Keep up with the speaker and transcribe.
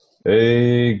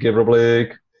Hey, Gabriel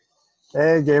Blake.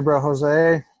 Hey, Gabriel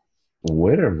Jose.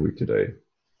 Where are we today?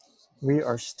 We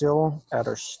are still at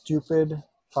our stupid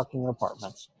fucking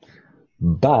apartments.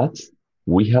 But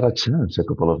we had a chance a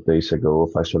couple of days ago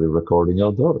of actually recording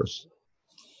outdoors.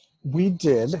 We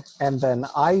did, and then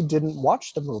I didn't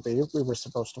watch the movie we were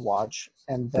supposed to watch,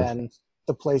 and That's then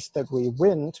the place that we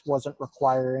went wasn't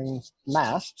requiring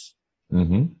masks,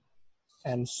 mm-hmm.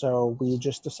 and so we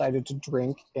just decided to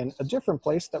drink in a different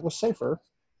place that was safer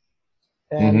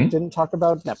and Mm-hmm. didn't talk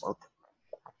about network.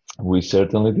 We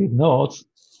certainly did not.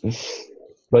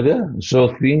 But yeah,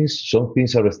 some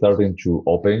things are starting to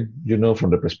open, from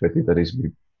the perspective that is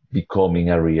becoming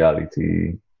a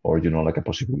reality or, like a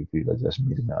possibility that just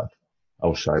meeting up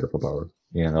outside of a bar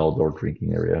in an outdoor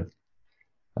drinking area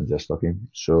and just talking.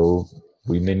 So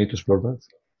we may need to explore that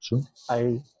soon.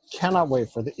 I cannot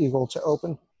wait for the Eagle to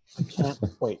open. I can't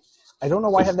wait. I don't know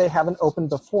why they haven't opened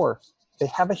before. They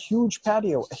have a huge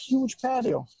patio, a huge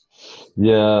patio.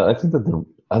 Yeah, I think that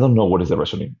I don't know what is the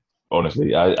reasoning.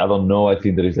 Honestly, I don't know. I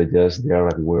think that is like just they are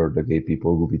aware the gay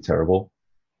people will be terrible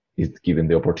if given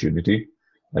the opportunity.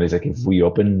 And it's like if we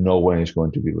open, no one is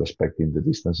going to be respecting the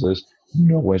distances.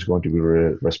 No one is going to be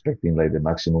respecting like the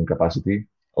maximum capacity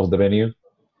of the venue,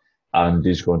 and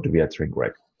this is going to be a train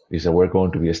wreck. Is that we're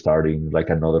going to be starting like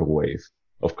another wave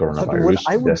of But when coronavirus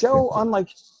I would destined go on like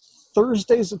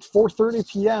Thursdays at 4:30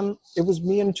 p.m., it was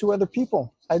me and two other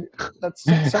people. That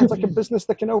sounds like a to business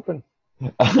that can open.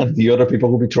 and the other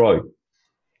people will be Troy,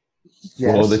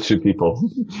 one of the Yes, two people.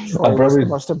 Troy And was the probably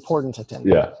most important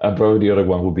attendee. yeah, and probably the other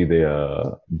one would be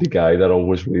the guy that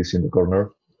always reads in the corner.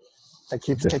 That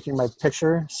keeps Just taking my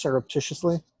picture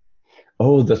surreptitiously.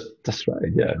 oh, that's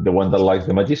right. Yeah, the one that likes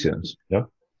the magicians. Yeah,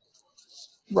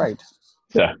 Right.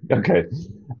 yeah. Okay.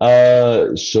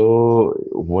 So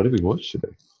what did we watch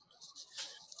today?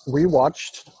 We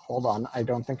watched, hold on, I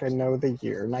don't think I know the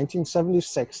year,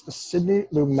 1976, the Sidney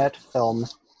Lumet film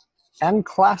and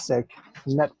classic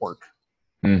Network.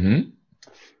 Mm-hmm.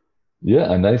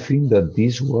 Yeah, and I think that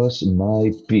this was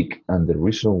my pick, and the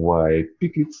reason why I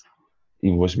picked it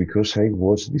was because I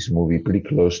watched this movie pretty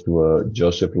close to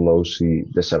Joseph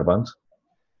Losey The Servant,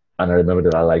 and I remember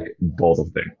that I like both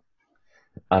of them.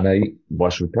 And I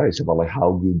was surprised about like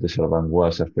how good the Servant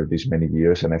was after this many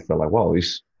years, and I felt like, wow,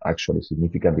 it's actually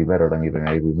significantly better than even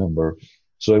I remember.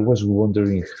 So I was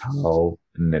wondering how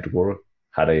Network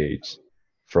had aged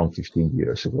from 15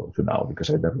 years ago to now, because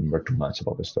I don't remember too much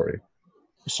about the story.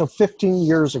 So 15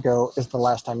 years ago is the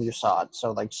last time you saw it.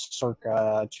 So like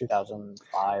circa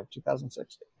 2005,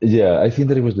 2006. Yeah, I think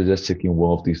that it was just checking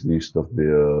one of these lists of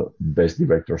the best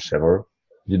directors ever,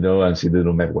 and Sidney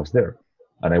Lumet was there.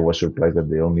 And I was surprised that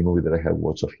the only movie that I had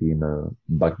watched of him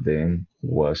back then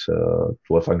was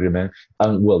 12 Angry Men.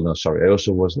 And, well, no, sorry, I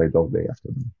also watched like Dog Day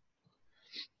Afternoon.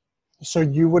 So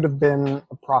you would have been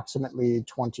approximately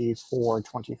 24,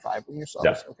 25 when you saw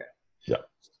Yeah, this. Okay. yeah.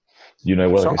 I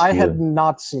was like So a I had student.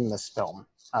 not seen this film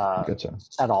Gotcha.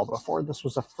 at all before. This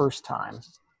was the first time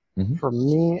Hmm. for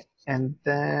me. And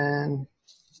then,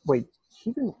 wait,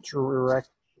 he didn't direct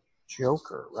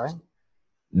Joker, right?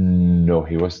 No,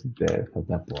 he was dead at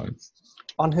that point.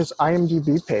 On his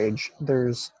IMDb page,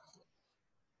 this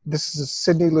is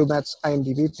Sidney Lumet's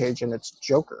IMDb page, and it's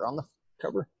Joker on the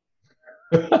cover.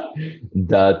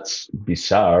 That's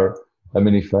bizarre. I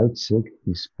mean, if I check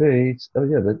his page, oh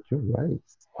yeah, that you're right.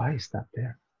 Why is that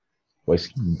there? Why is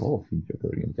he involved in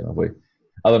Joker in kind of way?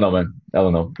 I don't know, man. I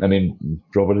don't know. I mean,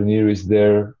 Robert De Niro is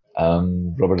there.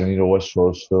 Robert De Niro was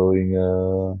also in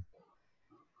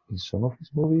some of his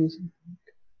movies.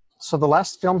 So the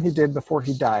last film he did before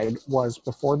he died was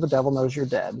Before the Devil Knows You're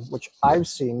Dead, which Yeah, I've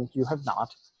seen, you have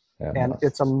not. I am And not.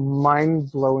 it's a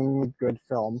mind-blowingly good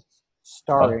film Oh,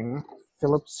 starring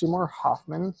Philip Seymour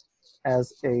Hoffman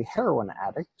as a heroin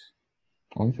addict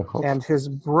only for hope. and his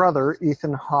brother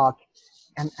Ethan Hawke.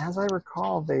 And as I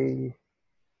recall, they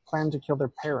plan to kill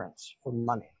their parents for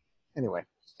money. Anyway,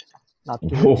 not to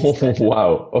get distracted.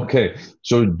 Wow. Okay.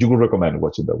 So you would recommend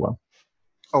watching that one?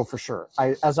 Oh, for sure.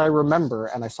 As I remember,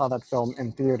 and I saw that film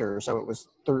in theater, so it was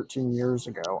 13 years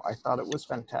ago. I thought it was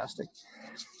fantastic.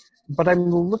 But I'm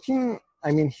looking.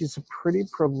 I mean, he's a pretty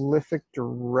prolific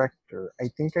director. I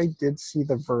think I did see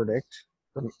The Verdict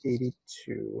from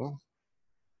 '82.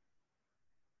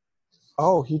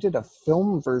 Oh, he did a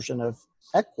film version of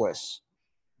Equus,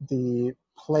 the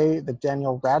play that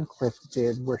Daniel Radcliffe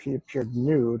did where he appeared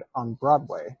nude on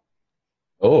Broadway.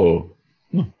 Oh,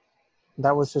 hmm,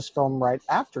 That was his film right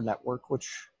after Network, which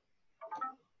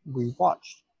we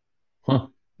watched. huh.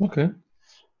 Okay.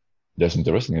 That's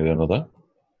interesting. I didn't know that.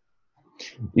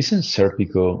 Isn't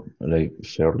Serpico like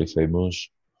fairly famous?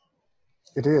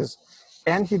 It is.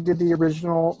 And he did the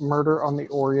original Murder on the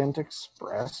Orient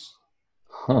Express.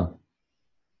 Huh.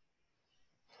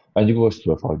 And you watched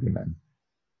 12 Angry Men.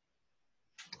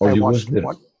 Or I you watched watched the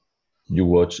what? you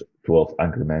watched 12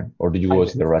 Angry Men, or did you I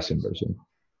watch did. the Russian version?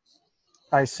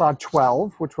 I saw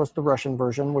 12, which was the Russian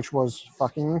version, which was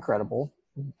fucking incredible.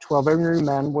 12 Angry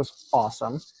Men was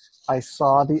awesome. I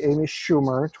saw the Amy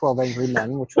Schumer 12 Angry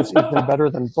Men, which was even better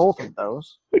than both of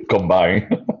those. Combined.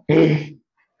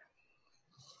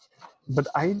 But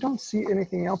I don't see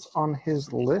anything else on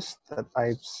his list that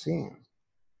I've seen.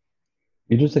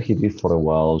 It was that he did for a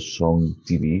while some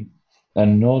TV,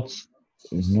 and not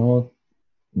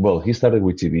well. He started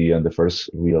with TV, and the first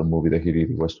real movie that he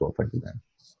did was 12 Angry Men,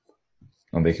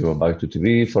 and then he went back to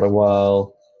TV for a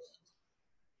while.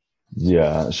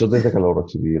 Yeah, so there's like a lot of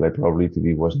TV. Like probably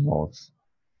TV was not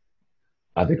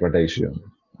a degradation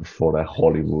for a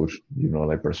Hollywood,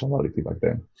 like personality back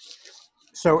then.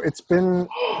 So it's been,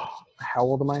 how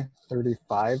old am I?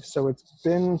 35. So it's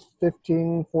been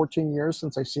 15, 14 years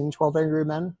since I've seen 12 Angry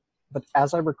Men. But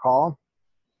as I recall,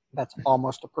 that's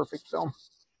almost a perfect film.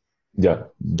 Yeah,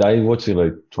 I watched it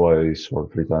like twice or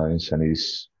three times, and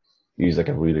it's like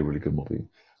a really, really good movie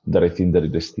that I think that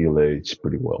it still aged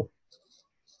pretty well.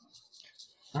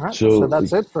 All right. So So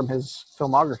that's it from his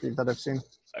filmography that I've seen.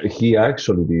 he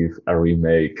actually did a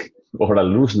remake or a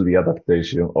loosely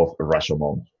adaptation of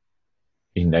Rashomon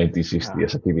in 1960 Ah,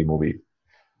 as a TV movie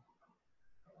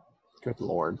good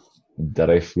Lord. that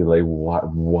I feel like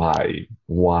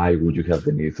why would you have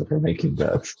the need of remaking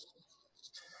that?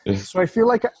 So I feel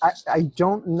like I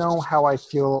don't know how I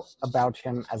feel about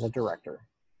him as a director.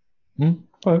 Hmm,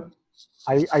 okay.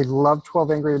 I love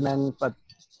 12 Angry Men, but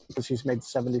because he's made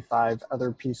 75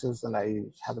 other pieces and I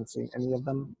haven't seen any of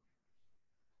them.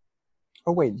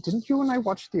 Oh, wait, didn't you and I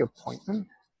watch The Appointment?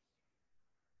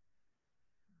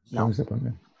 What No. is the point?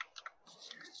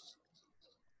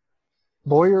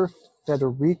 Lawyer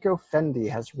Federico Fendi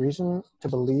has reason to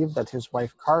believe that his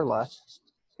wife Carla,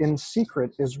 in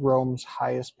secret, is Rome's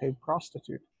highest paid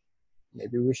prostitute.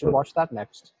 Maybe we should watch that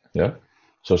next. Yeah.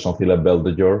 So something like Belle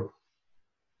de Jour.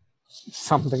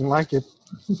 Something like it.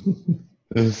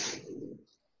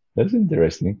 That's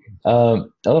interesting. I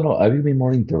don't know. I've been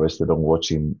more interested on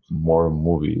watching more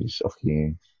movies of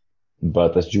him,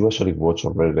 but as you actually watch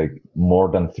already, like more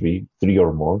than three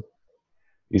or more,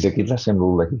 it's like it doesn't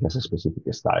look like he has a specific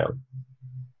style.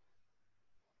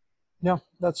 Yeah,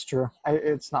 that's true.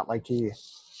 It's not like he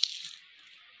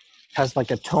has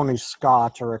like a Tony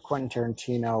Scott or a Quentin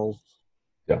Tarantino,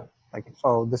 Yeah. like,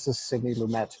 oh, this is Sidney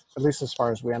Lumet, at least as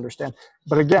far as we understand.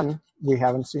 But again, we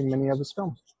haven't seen many of his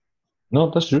films. No,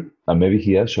 that's true. And maybe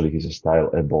he actually his style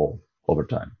evolved over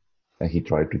time, and he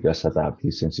tried to just adapt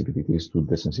his sensibilities to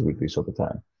the sensibilities of the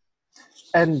time.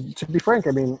 And to be frank,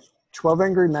 I mean, 12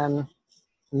 Angry Men,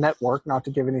 Network, not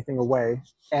to give anything away,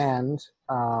 and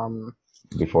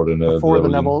Before Before the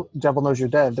Devil Devil Knows You're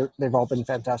Dead, they've all been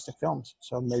fantastic films.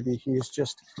 So maybe he's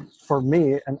just, for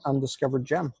me, an undiscovered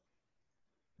gem.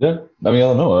 Yeah, I mean, I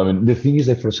don't know. I mean, the thing is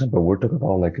that, for example, we're talking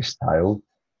about like a style.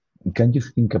 Can you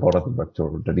think about a director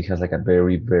that he has like a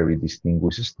very, very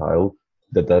distinguished style,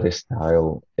 that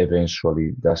style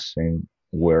eventually doesn't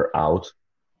wear out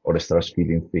or starts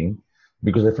feeling thin?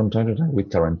 Because like, from time to time with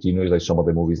Tarantino, it's like some of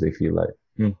the movies they feel like,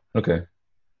 okay,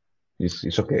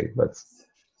 it's okay, but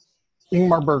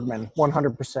Ingmar Bergman,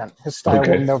 100%. His style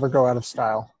will okay, never go out of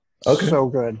style. okay, So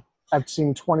good. I've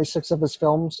seen 26 of his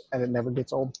films, and it never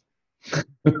gets old.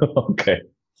 okay.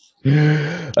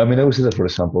 I mean, I would say that, for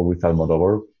example, with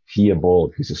Almodovar, he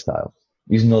evolved his style.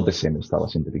 It's not the same style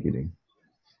as in the beginning.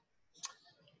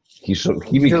 He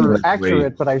became You're like great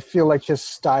accurate, but I feel like his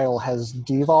style has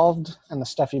devolved, and the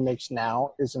stuff he makes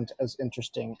now isn't as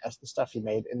interesting as the stuff he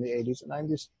made in the 80s and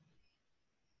 90s.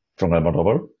 from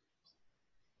Almodovar.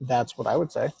 That's what I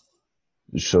would say.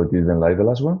 So you didn't like the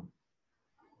last one?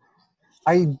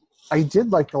 I I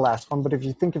did like the last one, but if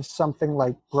you think of something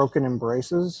like Broken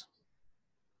Embraces,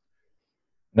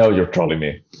 No, you're trolling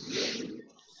me.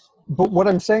 but what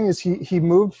I'm saying is he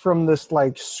moved from this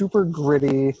like super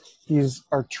gritty, these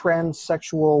are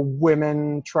transsexual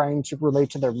women trying to relate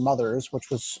to their mothers, which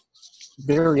was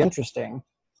very interesting.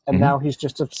 And Hmm. now he's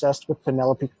just obsessed with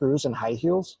Penelope Cruz and high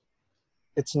heels.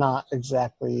 It's not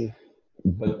exactly.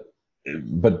 But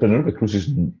but Penelope Cruz is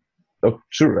oh,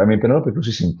 sure. I mean, Penelope Cruz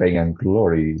is in Pain and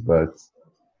Glory, but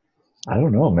I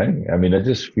don't know, man. I mean, I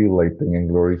just feel like Pain and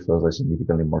Glory feels like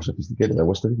significantly more sophisticated. I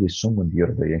was talking with someone the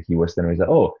other day, and he was telling me that,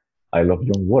 oh, I love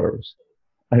John Waters.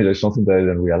 And there's something that I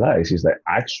didn't realize is that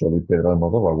actually Pedro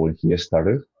Almodovar, when he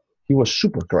started, he was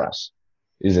super crass.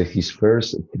 Is that his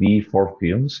first three, four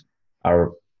films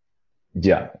are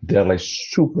Yeah, they're like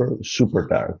super, super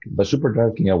dark, but super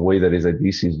dark in a way that is like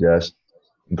this is just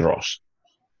gross.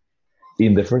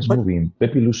 In the first But movie, in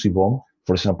Pepe Lucy Bon,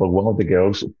 for example, one of the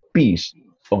girls pees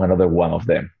on another one of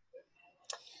them.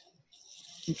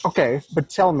 okay, but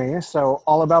tell me. So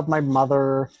all about my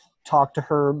mother. Talk to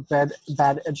her.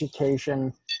 Bad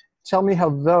education. Tell me how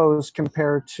those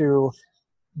compare to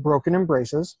Broken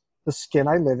Embraces, The Skin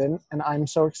I Live In, and I'm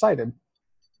So Excited.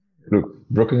 Look,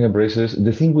 Broken Embraces.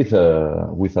 The thing with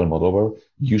Almodovar,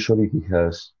 usually he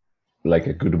has like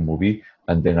a good movie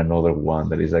and then another one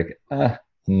that is like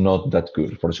not that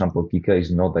good. For example, Kika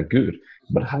is not that good,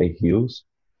 but High Heels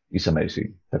is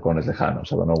amazing. Tacones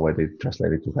Lejanos. I don't know why they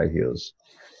translated to High Heels.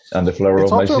 And The Flower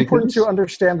It's of My also important to Chickens.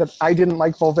 understand that I didn't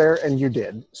like Volver and you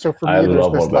did. So for I me, there's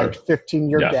love this like Volver.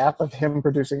 15-year Yeah, gap of him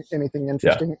producing anything yeah.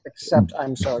 interesting except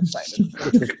I'm So Excited,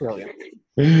 which was brilliant.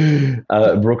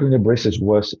 Broken Embraces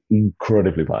was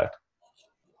incredibly bad.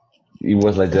 It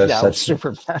was like just Yeah, it was such.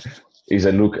 super bad. Is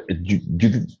a look.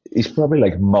 It's probably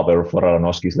like Mother for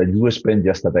Aronofsky. It's like you spend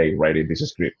just a day writing this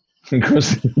script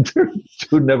because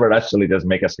you never actually just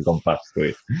make a second pass to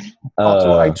it.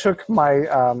 Also, I Uh, took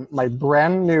my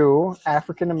brand new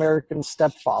African American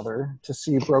stepfather to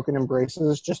see Broken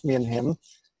Embraces, just me and him,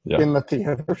 yeah. in the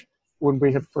theater when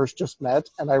we had first just met,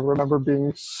 and I remember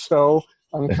being so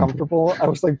uncomfortable. I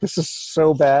was like, "This is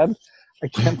so bad. I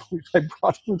can't believe I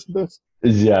brought him to this."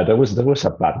 Yeah, that was a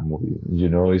bad movie.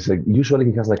 It's like usually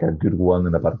he has like a good one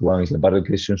and a bad one. It's like Bad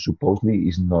Education supposedly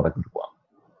is not a good one.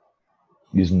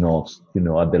 Is not,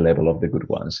 at the level of the good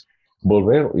ones.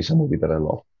 Volver is a movie that I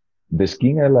love. The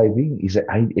Skin I Live In is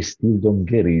I still don't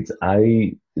get it.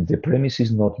 The premise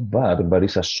is not bad, but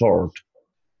it's a short.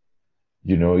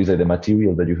 Is that the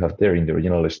material that you have there in the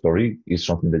original story is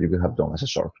something that you could have done as a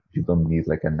short. You don't need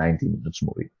like a 90 minutes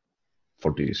movie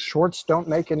for this. Shorts don't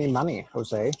make any money,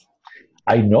 Jose.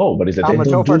 I know, but it's that they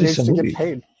don't do Almodovar this needs a to get movie.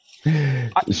 paid.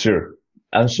 I, Sure.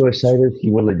 I'm so excited. He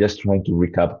was like just trying to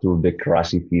recapture the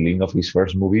crazy feeling of his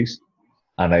first movies.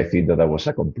 And I think that was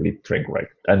a complete train wreck.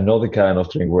 And not the kind of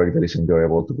train wreck that is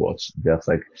enjoyable to watch. Just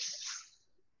like,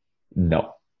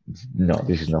 no, no,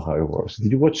 this is not how it works.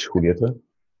 Did you watch Julieta?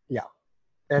 yeah,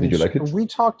 Did you and like it? we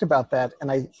talked about that,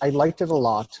 and I liked it a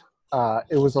lot.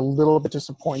 It was a little bit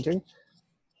disappointing.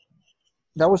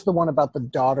 That was the one about the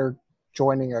daughter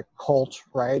joining a cult,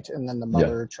 right? And then the Yeah,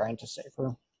 mother trying to save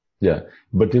her. yeah.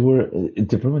 But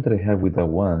the problem that I have with that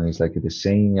one is like the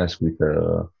same as with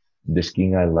the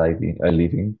skin I live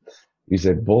in, is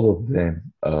that both of them,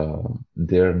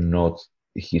 they're not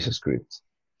his scripts.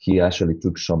 He actually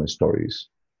took some stories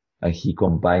and he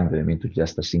combined them into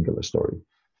just a single story.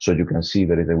 So you can see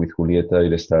that with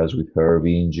Julieta, it starts with her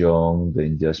being young,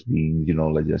 then just being,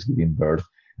 like just giving birth,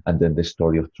 and then the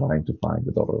story of trying to find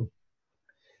the daughter.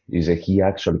 Is that he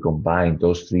actually combined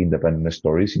those three independent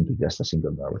stories into just a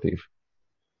single narrative.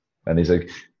 And it's like,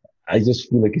 I just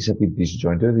feel like it's a bit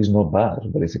disjointed. It's not bad,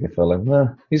 but it's like I felt like,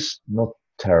 well, it's not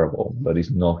terrible, but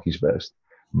it's not his best.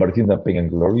 But I think that Pain and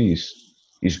Glory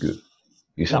is good.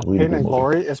 It's a No, really Pain good and movie.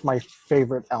 Glory is my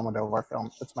favorite Almodovar film.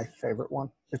 It's my favorite one.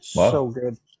 It's so Wow.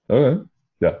 good. Okay.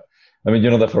 Yeah. I mean,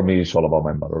 that for me it's all about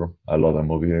my mother. I love that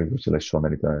movie. I watched it like so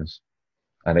many times.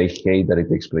 And I hate that it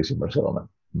takes place in Barcelona.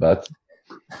 But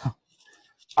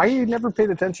I never paid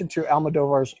attention to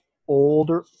Almodovar's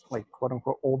older, like quote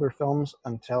unquote, older films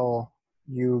until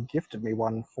you gifted me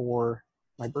one for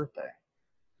my birthday.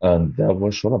 that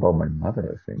was all about my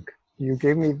mother, I think. You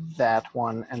gave me that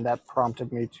one, and that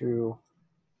prompted me to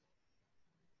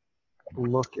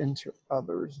look into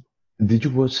others. Did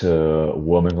you watch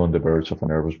Woman on the Verge of a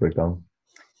Nervous Breakdown?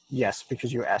 Yes,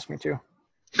 because you asked me to.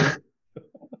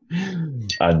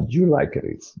 And you like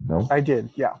it, no? I did.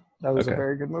 Yeah, that was a Okay.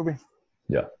 very good movie.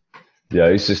 Yeah. Yeah,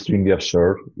 it's extremely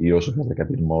absurd. It also has like a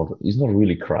bit more, it's not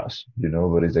really crass,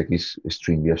 but it's like it's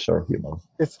extremely absurd humor.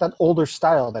 It's that older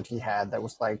style that he had that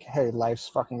was like, hey, life's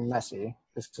fucking messy.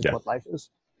 This is Yeah. what life is.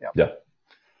 Yeah. Yeah.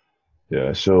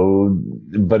 Yeah. So,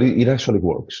 but it actually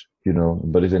works,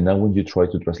 but then now when you try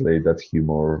to translate that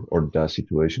humor or that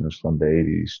situations from the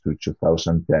 80s to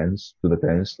 2010s to the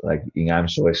 10s, like in I'm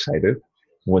So Excited,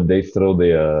 when they throw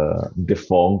the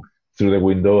phone through the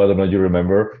window, I don't know if you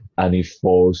remember, and it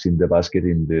falls in the basket,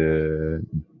 in the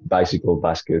bicycle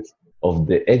basket of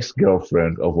the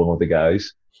ex-girlfriend of one of the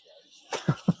guys.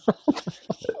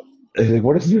 Like,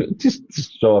 what is it? Just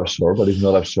so absurd, but it's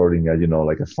not absurd in a,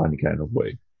 like a funny kind of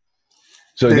way.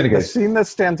 So in any The case, scene that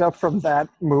stands up from that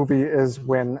movie is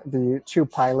when the two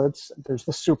pilots, there's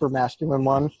the super masculine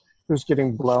one who's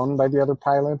getting blown by the other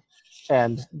pilot,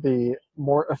 and the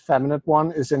more effeminate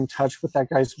one is in touch with that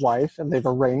guy's wife, and they've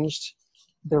arranged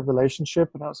their relationship.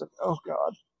 And I was like, oh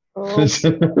God. Oh,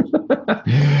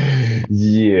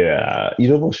 Yeah,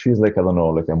 it almost feels like, I don't know,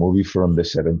 like a movie from the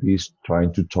 70s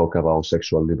trying to talk about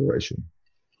sexual liberation,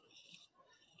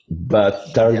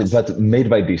 yes. but made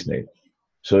by Disney.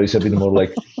 So it's a bit more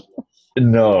like,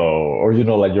 no, or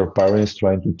like your parents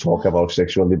trying to talk about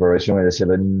sexual liberation and they say,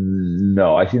 like,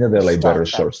 no, I think that they're like better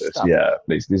Stop that. sources. Stop it. Yeah,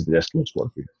 please, this is just close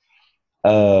working.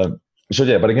 Uh, so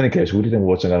yeah, but in any case, we didn't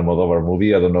watch an Almodovar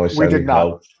movie. I don't know We exactly did not.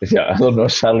 how. Yeah, I don't know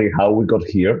exactly how we got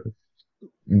here,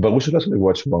 but we should actually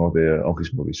watch one of the of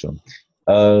his movies soon.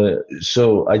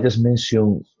 So I just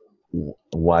mentioned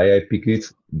why I pick it.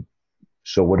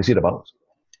 So what is it about?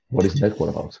 What is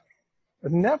Network about? The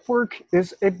network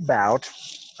is about,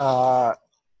 uh,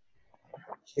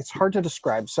 it's hard to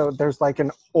describe. So there's like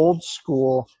an old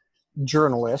school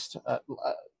journalist,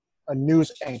 a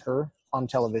news anchor on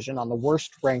television on the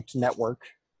worst ranked network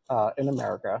in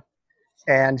America.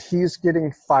 And he's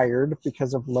getting fired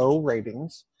because of low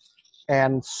ratings.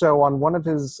 And so on one of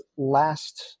his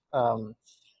last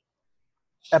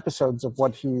episodes of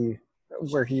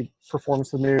where he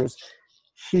performs the news,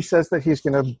 he says that he's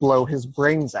going to blow his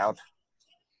brains out,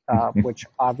 which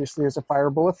obviously is a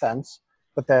fireable offense.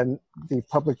 But then the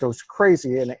public goes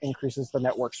crazy and it increases the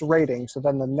network's rating. So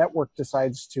then the network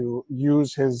decides to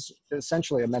use his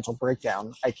essentially a mental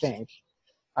breakdown, I think.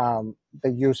 They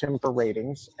use him for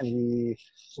ratings and he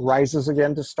rises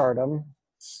again to stardom,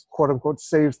 quote unquote,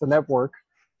 saves the network.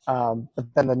 But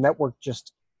then the network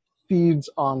just feeds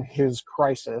on his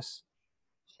crisis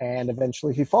and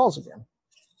eventually he falls again.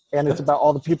 And it's about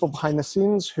all the people behind the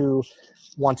scenes who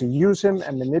want to use him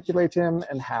and manipulate him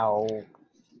and how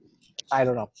I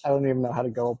don't know. I don't even know how to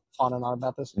go on and on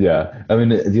about this. Yeah, I mean,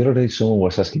 the other day someone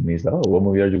was asking me, "Oh, what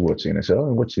movie are you watching?" And I said, "Oh,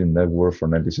 I'm watching Network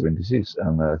from 1976."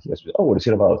 And he asked me, "Oh, what is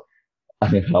it about?"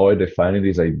 And how I define it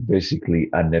is like basically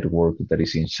a network that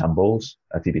is in shambles,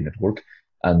 a TV network,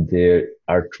 and they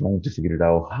are trying to figure it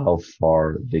out how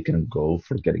far they can go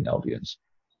for getting audience.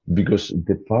 Because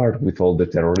the part with all the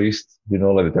terrorists,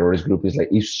 like the terrorist group is like,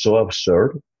 it's so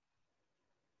absurd,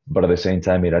 but at the same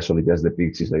time, it actually just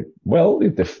depicts it's like, well,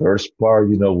 if the first part,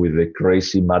 with the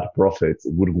crazy mad prophet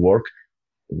would work,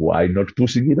 why not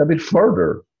pushing it a bit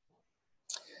further?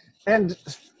 And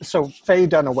so Faye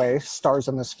Dunaway stars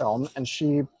in this film, and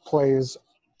she plays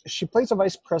a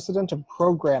vice president of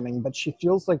programming, but she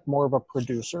feels like more of a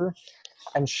producer,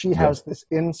 and she Yeah. has this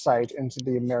insight into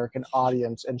the American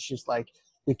audience, and she's like,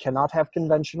 we cannot have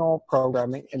conventional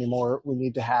programming anymore. We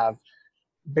need to have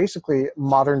basically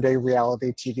modern day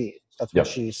reality TV. That's what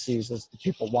Yeah. she sees as the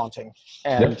people wanting.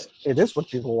 Yeah. And it is what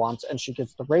people want. And she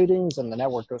gets the ratings and the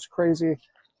network goes crazy.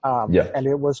 Yeah. And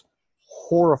it was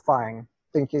horrifying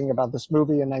thinking about this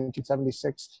movie in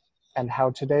 1976 and how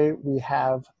today we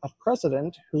have a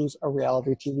president who's a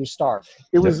reality TV star.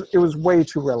 Yeah. It was way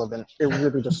too relevant. It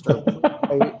really disturbed me.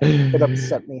 It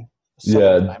upset me so many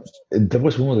Yeah, times. that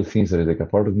was one of the things that like a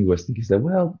part of me was thinking is that,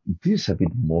 well, this is a bit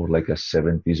more like a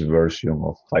 70s version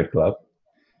of Fight Club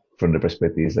from the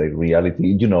perspective is like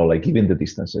reality, like even the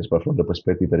distances, but from the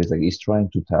perspective that is like it's trying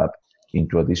to tap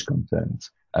into a discontent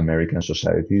American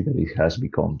society that it has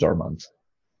become dormant.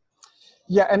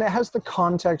 Yeah, and it has the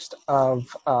context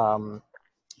of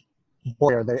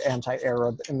boy, are they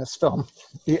anti-Arab in this film.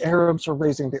 The Arabs are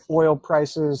raising the oil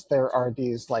prices. There are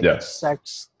these like Yeah.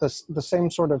 sects, the same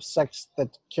sort of sects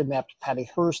that kidnapped Patty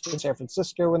Hearst in San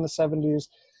Francisco in the 70s.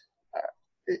 Uh,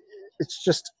 it, it's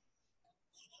just,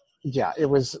 yeah, it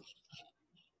was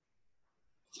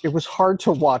hard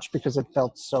to watch because it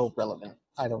felt so relevant.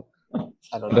 I don't know.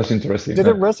 That's interesting. Did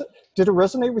it did it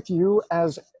resonate with you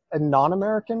as a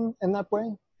non-American in that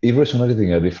way? It resonated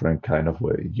in a different kind of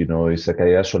way. It's like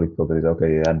I actually thought that,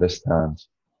 okay, I understand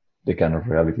the kind of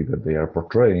reality that they are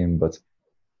portraying, but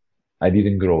I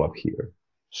didn't grow up here.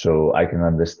 So I can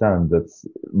understand that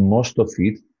most of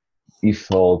it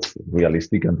felt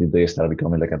realistic until they started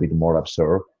becoming like a bit more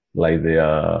absurd, like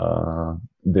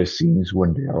the scenes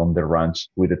when they are on the ranch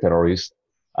with the terrorists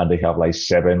and they have like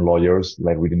 7 lawyers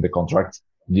like reading the contract.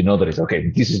 That is okay.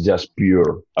 This is just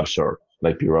pure absurd,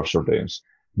 like pure absurdance.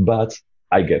 But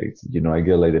I get it. I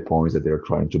get like the points that they're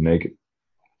trying to make.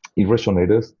 It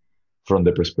resonated from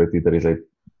the perspective that is like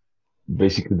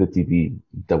basically the TV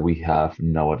that we have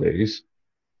nowadays,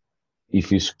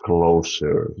 if it's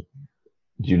closer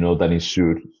than it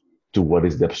should to what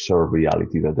is the absurd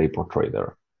reality that they portray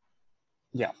there.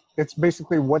 Yeah, it's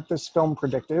basically what this film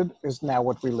predicted is now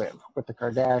what we live with the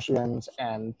Kardashians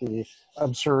and the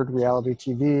absurd reality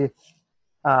TV.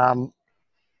 Um,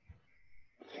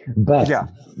 But yeah,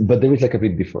 but there is like a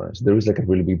big difference. There is like a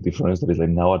really big difference that is like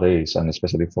nowadays, and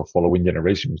especially for following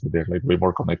generations, that they're like way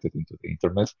more connected into the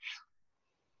internet.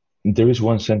 there is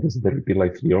one sentence that they repeat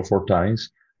like 3 or 4 times.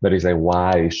 That is like,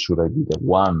 why should I be the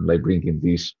one like bringing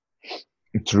this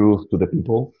truth to the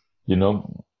people? You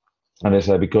know, and it's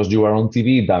like, because you are on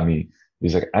TV, dummy.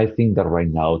 It's like, I think that right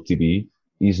now TV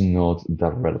is not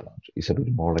that relevant. It's a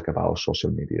bit more like about social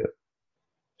media.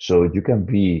 So you can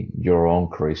be your own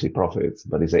crazy prophet,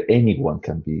 but it's like anyone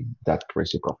can be that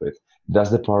crazy prophet.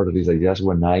 That's the part that is like, just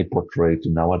when I portray to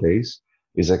nowadays,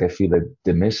 it's like I feel like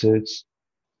the message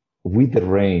with the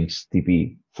range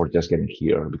TV for just getting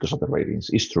here because of the ratings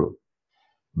is true.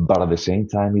 But at the same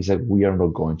time, it's like we are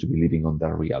not going to be living on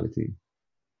that reality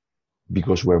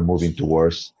because we're moving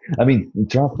towards. I mean,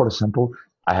 Trump, for example,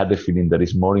 I had the feeling that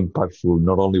it's more impactful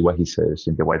not only what he says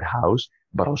in the White House,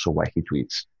 but also what he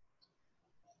tweets.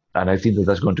 And I think that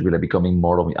that's going to be like becoming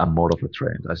more of a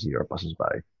trend as the year passes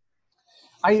by.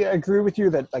 I agree with you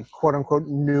that like quote unquote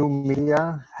new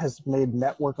media has made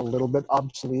network a little bit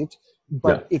obsolete. Yeah.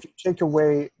 But if you take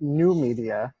away new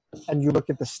media and you look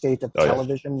at the state of Oh yeah.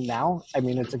 television now, I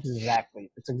mean it's exactly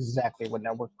what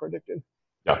network predicted.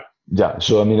 Yeah. Yeah.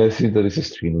 So I mean, I think that is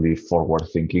extremely forward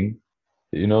thinking.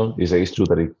 It's true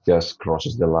that it just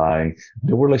crosses the line.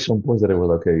 There were like some points that I was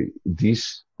like, okay,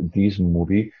 this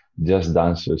movie just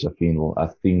dances a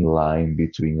thin line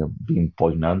between being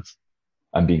poignant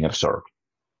and being absurd.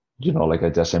 Like I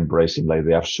just embracing like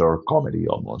the absurd comedy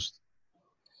almost.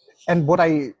 And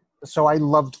I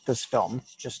loved this film,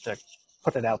 just to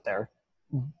put it out there.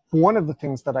 One of the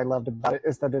things that I loved about it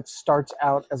is that it starts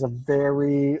out as a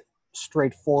very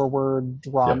straightforward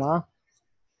Yep. drama,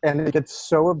 and it gets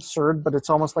so absurd, but it's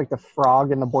almost like the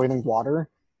frog in the boiling water,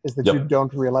 is that you Yep.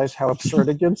 don't realize how absurd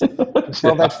it gets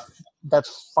until Yeah. that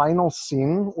final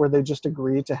scene where they just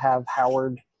agree to have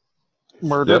Howard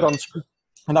murdered Yep. on screen.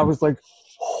 And I was like,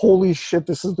 holy shit,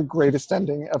 this is the greatest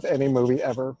ending of any movie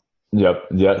ever. Yep.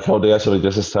 Yeah. How they actually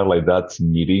just start like that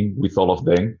meeting with all of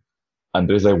them. And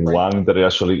there's like Right. one that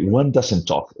actually one doesn't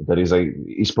talk. That is like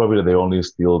it's probably the only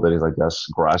still that is like just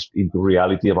grasp into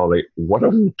reality about like what are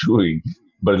we doing?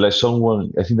 But like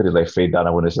someone, I think that is like Faye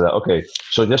Dana when they said, okay,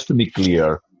 so just to be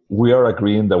clear, we are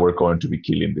agreeing that we're going to be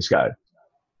killing this guy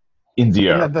in the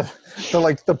And air.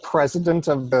 then the president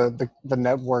of the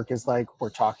network is like, we're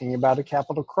talking about a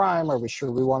capital crime. Are we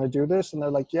sure we want to do this? And they're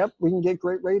like, yep, we can get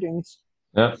great ratings.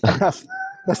 Yeah. And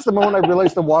that's the moment I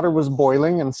realized the water was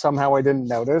boiling, and somehow I didn't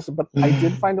notice. But I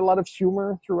did find a lot of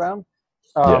humor throughout.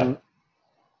 Yeah. Um,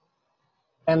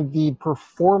 and the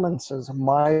performances,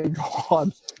 my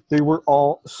God, they were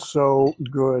all so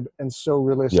good and so Yeah.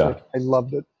 realistic. I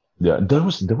loved it. Yeah. There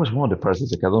was one of the parts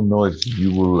like I don't know if you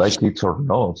will like it or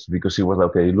not because it was like,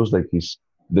 okay, it looks like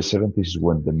the 70s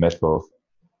when the method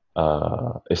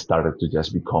started to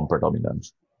just become predominant.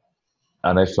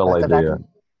 And I felt like Method acting.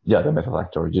 the method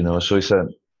actor, so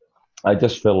I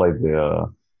just felt like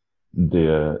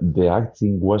the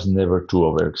acting was never too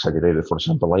over exaggerated. For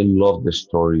example, I love the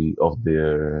story of the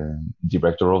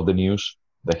director of the news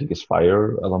that he gets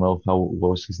fired. I don't know what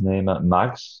was his name,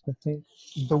 Max, I think.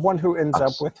 The one who ends up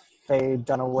Max, with Faye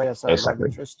Dunaway as a love exactly.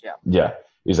 interest. Yeah. Yeah,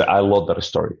 is that I love that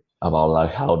story about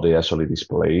like how they actually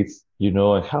displayed,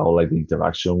 and how like the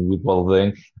interaction with both of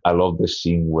them. I love the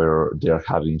scene where they're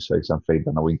having sex and Faith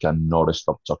and we cannot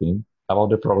stop talking about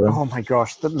the problem. Oh my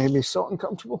gosh, that made me so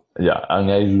uncomfortable. Yeah,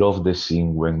 and I love the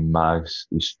scene when Max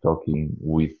is talking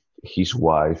with his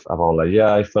wife about like,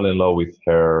 yeah, I fell in love with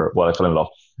her. Well, I fell in love.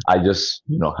 I just,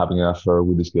 having an affair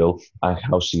with this girl and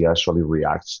how she actually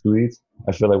reacts to it.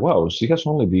 I feel like, wow, she has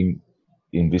only been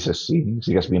in this scene.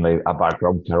 She has been like a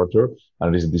background character,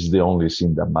 and this is the only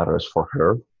scene that matters for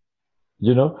her.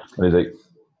 And it's like,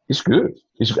 it's good.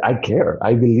 I care.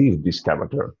 I believe this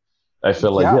character. I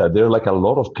feel like, Yeah. yeah, there are like a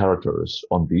lot of characters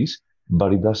on this,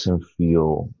 but it doesn't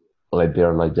feel like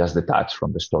they're like just detached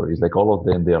from the story. It's like all of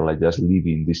them, they're like just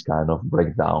living this kind of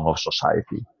breakdown of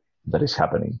society that is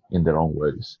happening in their own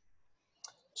ways.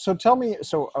 So tell me,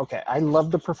 okay, I love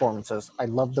the performances. I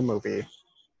love the movie.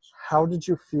 How did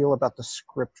you feel about the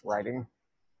script writing?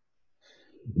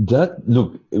 That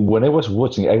look, when I was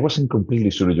watching, I wasn't completely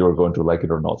sure you were going to like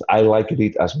it or not. I liked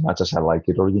it as much as I like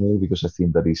it originally because I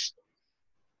think that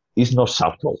is not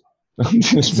subtle.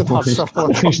 This It's not movie subtle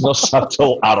at is not all.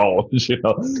 subtle at all.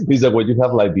 It's like when you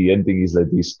have like the ending is like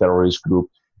this terrorist group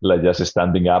like just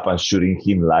standing up and shooting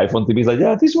him live on TV. It's like,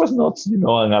 yeah, this was not,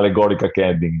 an allegorical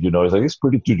ending. It's like it's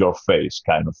pretty to your face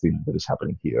kind of thing that is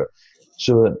happening here.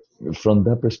 So from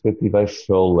that perspective, I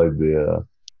felt like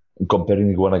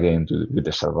comparing it one again with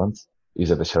The Servant, is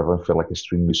that The Servant felt like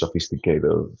extremely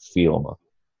sophisticated film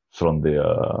from the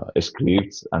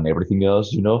script and everything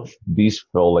else. This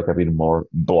felt like a bit more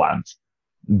blunt,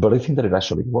 but I think that it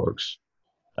actually works.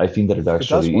 I think that it It does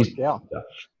actually is. work, yeah.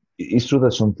 it's true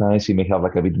that sometimes it may have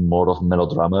like a bit more of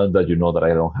melodrama that you know that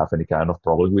I don't have any kind of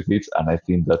problem with it, and I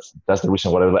think that's the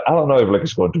reason why I'm like, I don't know if like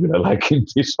it's going to be like in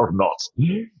this or not,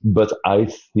 but I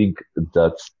think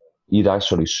that it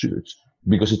actually suits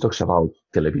because it talks about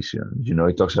television. You know,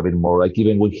 it talks a bit more like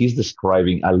even when he's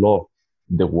describing. I love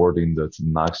the wording that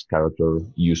Mac's character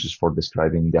uses for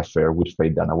describing the affair with Faye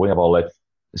Dunaway about like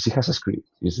she has a script.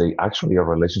 It's like actually a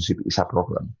relationship is a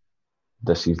program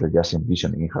that she's like just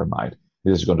envisioning in her mind.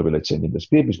 This is going to be like changing the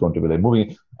script, it's going to be like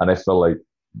moving. And I felt like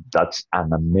that's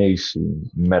an amazing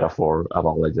metaphor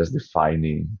about like just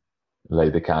defining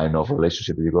like the kind of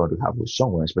relationship that you're going to have with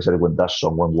someone, especially when that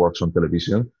someone works on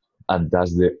television and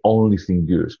that's the only thing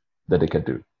good that they can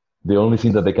do. The only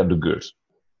thing that they can do good.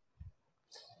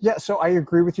 Yeah, so I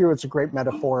agree with you. It's a great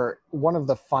metaphor. One of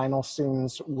the final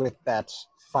scenes with that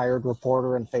fired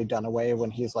reporter and Faye Dunaway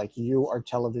when he's like, "You are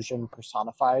television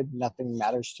personified. Nothing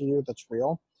matters to you that's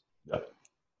real." Yeah.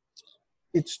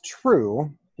 It's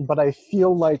true, but I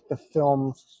feel like the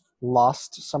film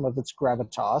lost some of its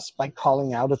gravitas by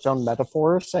calling out its own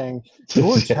metaphor, saying,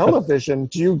 "Your television.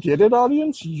 Do you get it,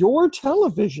 audience? Your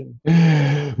television."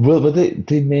 Well, but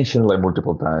they mention like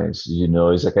multiple times, you know,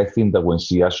 it's like I think that when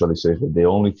she actually says that the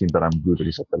only thing that I'm good at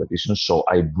is at television, so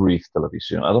I breathe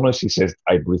television. I don't know if she says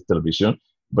I breathe television,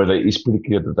 but it's pretty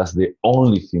clear that that's the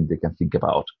only thing they can think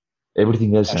about.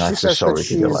 Everything else is an She says that accessory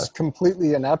to their she's life.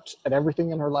 completely inept at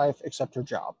everything in her life except her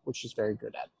job, which she's very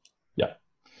good at. Yeah.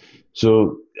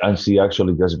 So, and she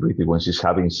actually does breathe it when she's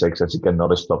having sex and she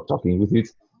cannot stop talking with it.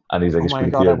 And it's like, Oh it's my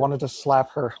pretty god, I clear. wanted to slap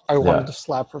her. I wanted Yeah. to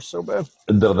slap her so bad.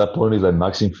 That point is like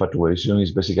Max's infatuation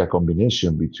is basically a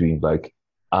combination between like,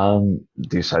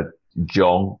 this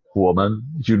young woman,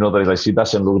 you know, that is like, she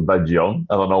doesn't look that young.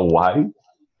 I don't know why.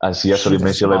 And she actually She does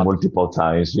mentioned like not. multiple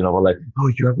times, you know, like, oh,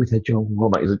 you're with a young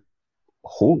woman. Is it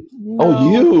who? Oh,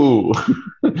 No. you.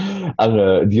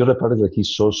 And the other part is that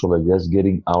he's also like just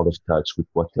getting out of touch with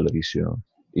what television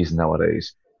is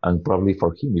nowadays. And probably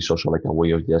for him, it's also like a way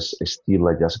of just still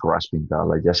like just grasping that,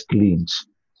 like just clinch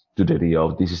to the idea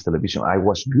of this is television. I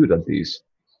was good at this.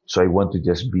 So I want to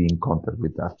just be in contact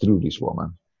with that through this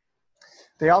woman.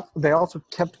 They also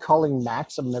kept calling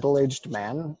Max a middle-aged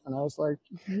man, and I was like,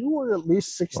 "You are at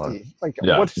least Well, 60. Like,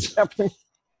 yeah. what is happening?"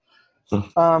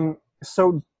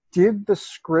 So, did the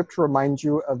script remind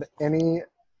you of any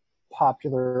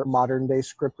popular modern-day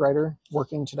scriptwriter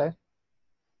working today?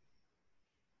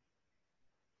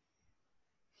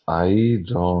 I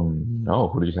don't know.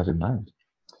 Who do you have in mind?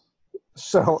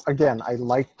 So again, I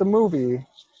liked the movie,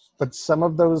 but some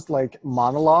of those like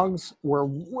monologues were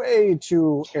way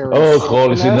too Aaron Oh,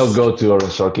 holy shit, no, Sorkin-esque. go to Aaron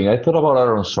Sorkin. I thought about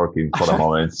Aaron Sorkin for a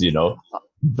moment, you know,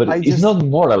 but I it's just not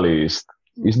moralist.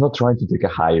 It's not trying to take a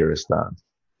higher stand.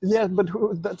 Yeah, but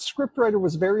that scriptwriter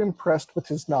was very impressed with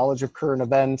his knowledge of current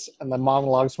events, and the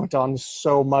monologues went on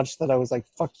so much that I was like,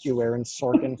 "Fuck you, Aaron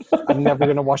Sorkin. I'm never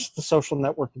gonna watch The Social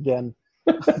Network again."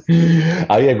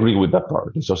 I agree with that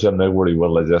part. The social network, it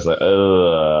was like just like,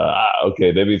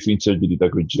 okay, David Fincher, you did a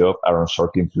good job. Aaron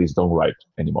Sorkin, please don't write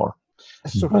anymore.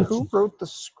 So But who wrote the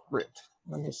script?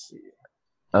 Let me see.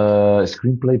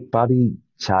 screenplay Patty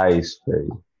Chase,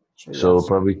 so Yes.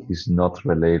 probably he's not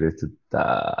related to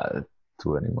that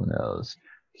to anyone else.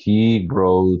 He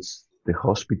wrote The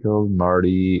Hospital,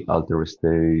 Marty, Alter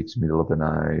Stage, Middle of the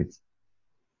Night.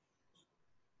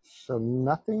 So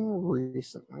nothing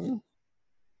recently.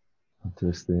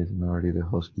 Alter Stage, Marty, The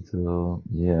Hospital.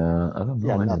 Yeah, I don't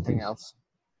Yeah, know any of nothing these. else.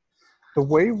 The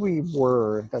Way We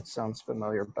Were, that sounds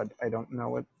familiar, but I don't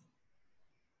know it.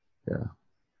 Yeah.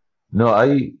 No,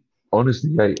 I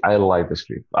honestly I like the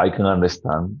script. I can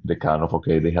understand the kind of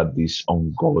okay, they had these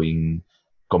ongoing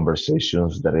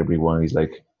conversations that everyone is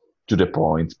like to the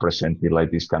point, presenting like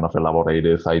these kind of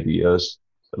elaborated ideas.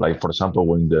 Like for example,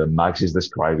 when the Max is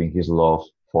describing his love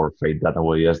for Faye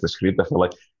Dunaway as the script, I feel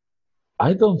like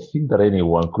I don't think that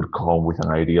anyone could come with an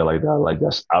idea like that, like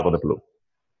just out of the blue,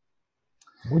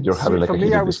 when you're See, having like for a me,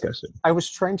 heated discussion. I was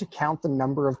trying to count the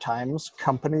number of times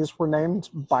companies were named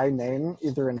by name,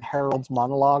 either in Harold's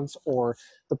monologues or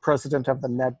the president of the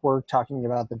network talking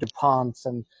about the DuPonts,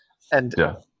 and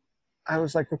Yeah. I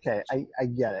was like, okay, I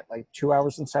get it. Like 2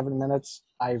 hours and 7 minutes,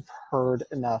 I've heard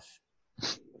enough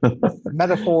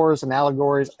metaphors and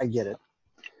allegories. I get it.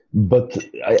 But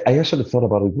I actually thought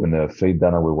about it when Faye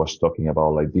Dunaway was talking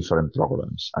about like different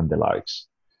programs and the likes.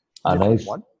 And Different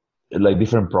what? like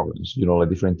different programs, you know, like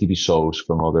different TV shows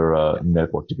from other Yeah.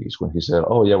 network TVs. When he said,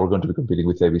 "Oh yeah, we're going to be competing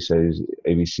with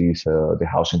ABC's The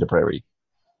House in the Prairie.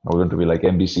 And we're going to be like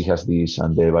NBC has this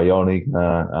and the Bionic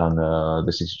Man and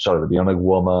the Bionic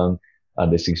Woman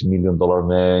and the $6 million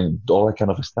Man, all that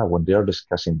kind of stuff." When they are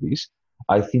discussing this,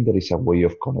 I think that is a way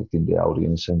of connecting the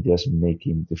audience and just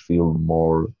making the film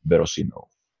more verosimil.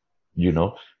 You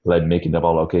know, like making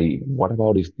about okay, what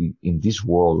about if in this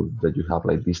world that you have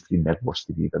like these three networks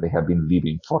TV that they have been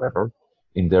living forever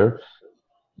in there,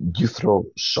 you throw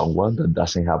someone that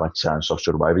doesn't have a chance of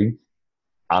surviving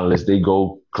unless they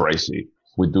go crazy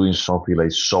with doing something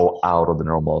like so out of the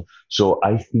normal. So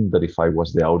I think that if I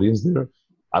was the audience there,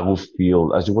 I would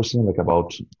feel, as you were saying, like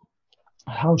about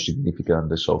how significant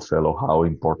the show felt or how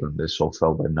important the show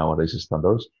felt by nowadays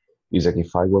standards, is like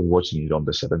if I were watching it on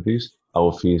the 70s, I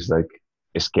would feel like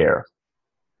scared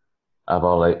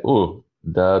about like, oh,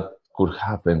 that could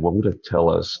happen. What would it tell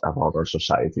us about our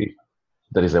society?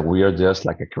 That is that we are just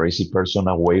like a crazy person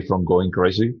away from going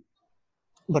crazy.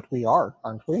 But we are,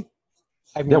 aren't we?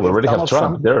 I Yeah, mean, we already have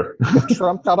Trump there. if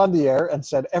Trump got on the air and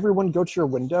said, "Everyone, go to your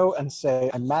window and say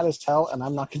I'm mad as hell and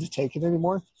I'm not going to take it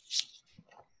anymore,"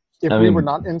 if I we were mean,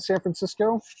 not in San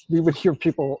Francisco, we would hear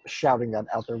people shouting that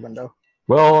out their window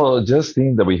well, just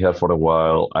think that we had for a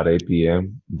while at 8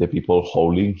 p.m. the people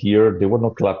howling here. They were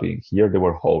not clapping. Here they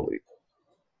were howling.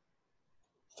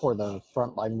 for the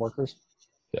frontline workers.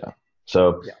 Yeah.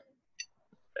 So Yeah.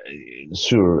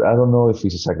 sure, I don't know if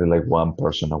it's exactly like one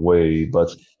person away, but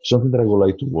something that I would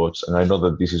like to watch, and I know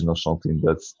that this is not something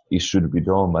that it should be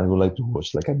done. I would like to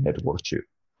watch like a network show.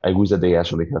 I wish that they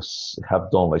actually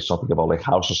have done like something about like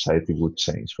how society would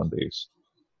change from this,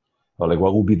 or like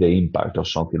what would be the impact of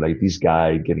something like this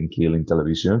guy getting killed in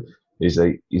television. Is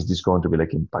this going to be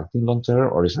like impacting long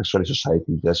term, or is actually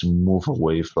society just move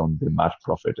away from the mad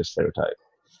prophet stereotype?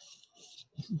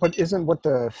 But isn't what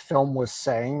the film was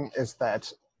saying is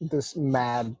that this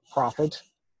mad prophet,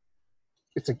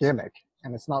 it's a gimmick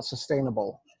and it's not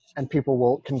sustainable and people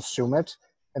will consume it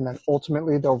and then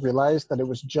ultimately they'll realize that it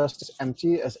was just as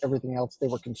empty as everything else they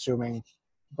were consuming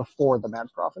before the mad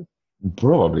prophet.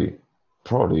 Probably,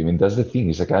 probably. I mean, that's the thing.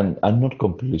 It's like I'm not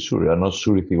completely sure. I'm not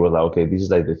sure if it was like, okay, this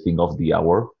is like the thing of the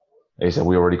hour. Is that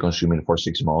we already consumed it for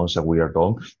 6 months and we are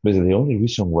done. But the only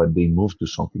reason why they moved to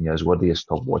something else, why they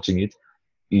stopped watching it,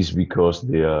 is because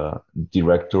the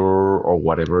director or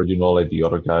whatever, like the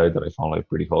other guy that I found like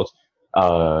pretty hot,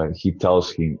 he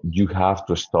tells him, you have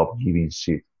to stop giving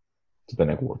shit to the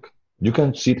network. You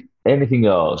can shit anything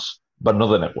else, but not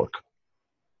the network.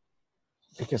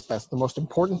 Because that's the most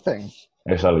important thing.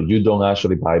 Exactly. You don't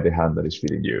actually buy the hand that is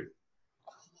feeding you.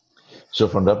 So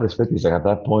from that perspective, like at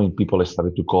that point, people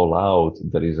started to call out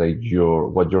that is like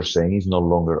what you're saying is no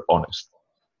longer honest.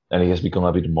 And it has become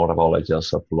a bit more about like just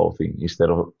self-loathing instead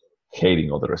of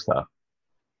hating other stuff.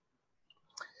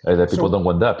 And that people don't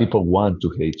want that. People want to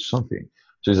hate something.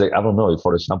 So it's like, I don't know, if,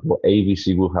 for example,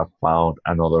 ABC will have found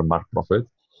another Mark Prophet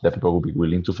that people will be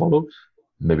willing to follow,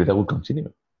 maybe that will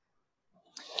continue.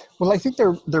 Well, I think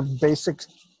their basic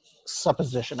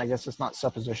supposition, I guess it's not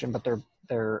supposition, but their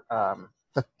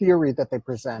the theory that they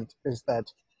present is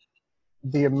that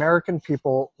the American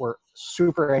people were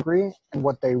super angry, and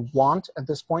what they want at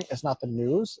this point is not the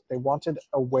news. They wanted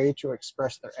a way to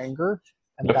express their anger,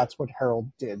 and that's what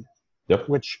Harold did. Yep.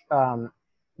 Which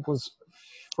was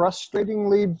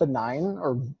frustratingly benign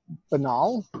or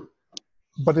banal,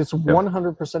 but it's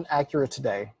 100% accurate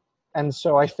today. And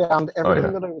so I found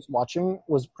everything that I was watching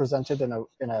was presented in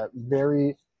a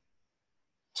very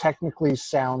technically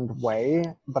sound way,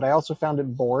 but I also found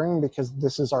it boring because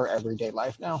this is our everyday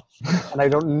life now. And I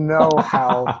don't know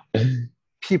how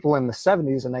people in the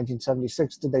 70s in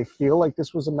 1976, did they feel like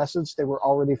this was a message they were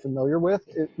already familiar with?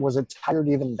 Was it tired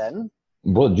even then?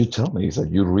 Well, you tell me, is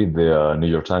that you read the New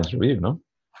York Times review, no?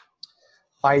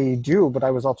 I do, but I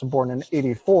was also born in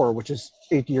 84, which is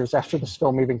 8 years after this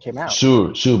film even came out.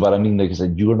 Sure. But I mean, like I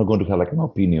said, you're not going to have like an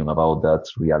opinion about that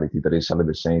reality. That is exactly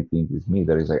the same thing with me.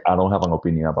 That is like, I don't have an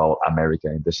opinion about America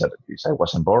in the 70s. I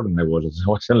wasn't born and I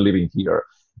wasn't living here.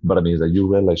 But I mean, that you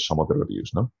read like some of the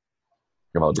reviews, no?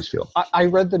 About this film. I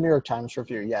read the New York Times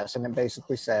review, yes, and it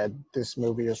basically said this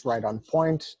movie is right on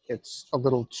point. It's a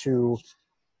little too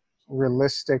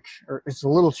realistic, or it's a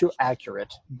little too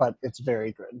accurate, but it's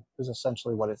very good, is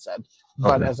essentially what it said.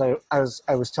 But as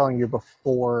I was telling you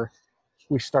before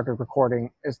we started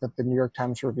recording, is that the New York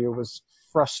Times review was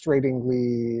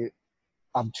frustratingly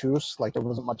obtuse, like there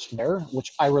wasn't much there,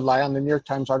 which I rely on the New York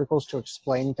Times articles to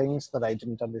explain things that I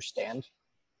didn't understand,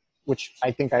 which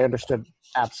I think I understood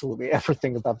absolutely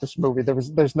everything about this movie.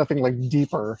 There's nothing like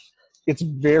deeper. It's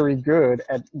very good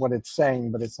at what it's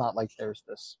saying, but it's not like there's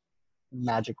this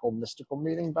magical, mystical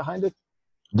meaning behind it.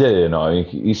 Yeah, no,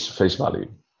 it's face value.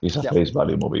 It's a face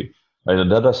value movie. And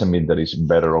that doesn't mean that it's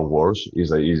better or worse. It's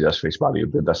just face value.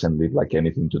 That doesn't leave like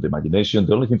anything to the imagination.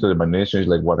 The only thing to the imagination is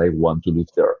like what I want to live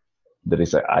there. there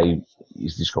is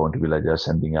is this going to be like just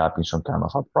ending up in some kind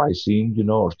of uprising,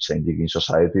 or changing in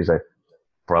society? It's like,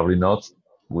 probably not.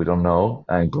 We don't know,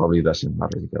 and probably doesn't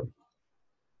matter either.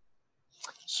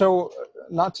 So,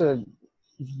 not to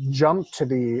jump to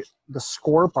the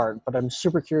score part, but I'm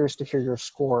super curious to hear your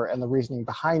score and the reasoning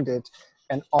behind it.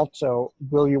 And also,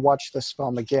 will you watch this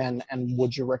film again, and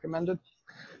would you recommend it?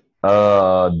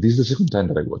 This is the second time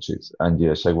that I watch it, and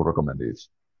yes, I would recommend it.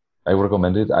 I would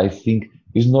recommend it. I think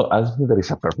it's not. I don't think that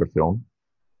it's a perfect film,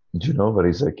 but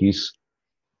it's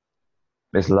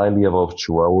slightly above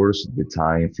 2 hours. The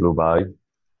time flew by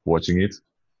watching it.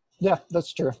 Yeah,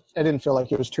 that's true. I didn't feel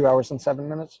like it was 2 hours and 7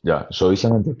 minutes. Yeah, so it's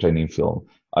an entertaining film.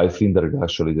 I think that it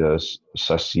actually just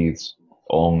succeeds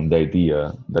on the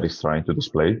idea that it's trying to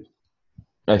display.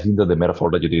 I think that the metaphor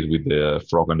that you did with the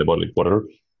frog and the boiling water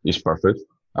is perfect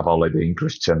about like the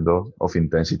crescendo of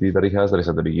intensity that it has. That is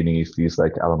at the beginning, it feels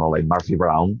like, I don't know, like Murphy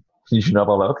Brown.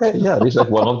 About like, okay, yeah, this is like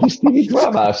one of these TV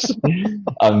dramas.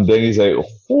 And then it's like,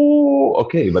 oh,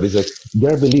 okay, but it's like,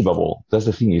 they're believable. That's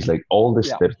the thing, is like all the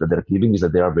Yeah. steps that they're giving is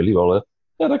that they are believable. Like,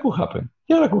 yeah, that could happen.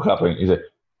 Yeah, that could happen. It's like,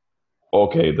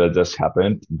 okay, that just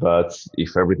happened. But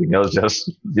if everything else just,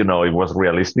 it was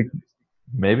realistic,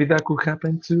 maybe that could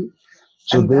happen too.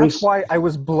 So And there that's is, why I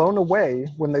was blown away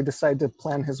when they decided to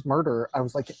plan his murder. I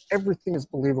was like, everything is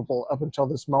believable up until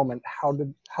this moment. How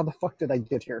the fuck did I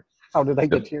get here? How did I yeah,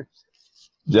 get here?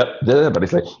 yeah, but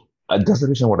it's like, that's the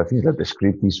reason what I think that the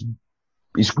script is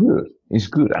good. It's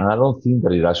good. And I don't think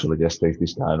that it actually just takes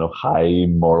this kind of high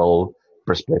moral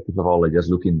perspective about like just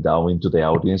looking down into the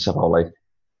audience about like,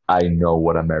 I know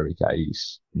what America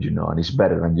is, and it's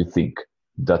better than you think.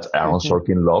 That Aaron Mhm.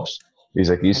 Sorkin loves. Is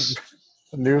like,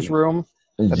 The newsroom,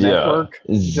 the yeah, network.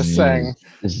 Just saying,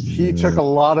 he took a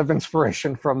lot of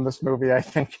inspiration from this movie, I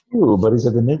think. true, but it's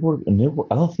that network,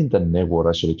 I don't think that network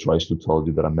actually tries to tell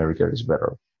you that America is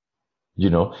better.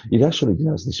 It actually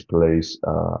just displays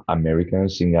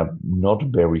Americans in a not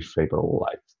very favorable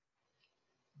light.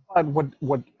 But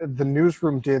what the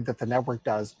newsroom did that the network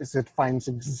does is it finds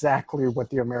exactly what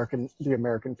the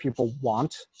American people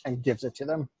want and gives it to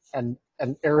them.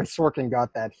 And Aaron Sorkin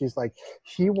got that. He's like,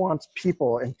 he wants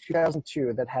people in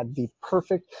 2002 that had the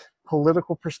perfect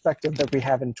political perspective that we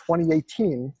have in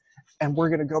 2018, and we're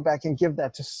going to go back and give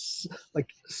that to like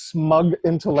smug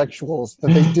intellectuals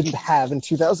that they didn't have in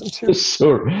 2002.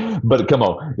 Sure, but come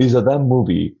on, is that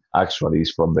movie actually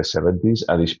is from the 70s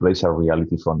and displays a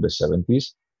reality from the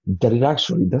 70s that it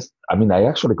actually does. I mean, I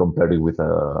actually compared it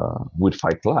with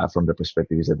Fight Club from the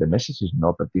perspective is that the message is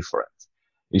not that different.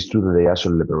 It's true that they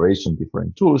actually liberate some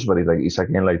different tools, but it's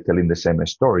again like telling the same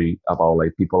story about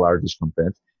like people are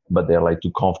discontent, but they're like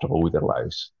too comfortable with their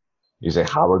lives. It's like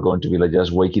how we're going to be like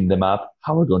just waking them up,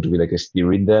 how we're going to be like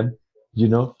steering them, you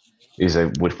know? Is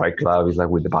like with Fight Club, is like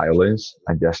with the violence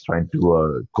and just trying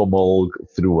to come all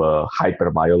through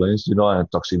hyper violence,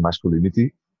 and toxic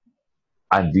masculinity.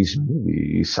 And this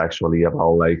movie is actually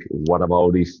about like, what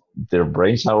about if their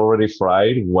brains are already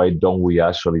fried? Why don't we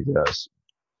actually just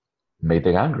make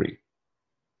them angry?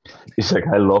 It's like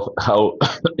I love how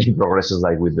it progresses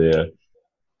like with the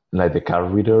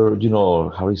card reader,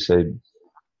 how is it?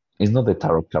 It's not the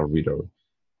tarot card reader.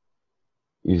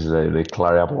 It's the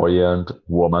clairvoyant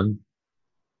woman.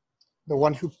 The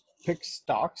one who picks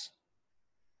stocks.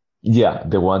 Yeah,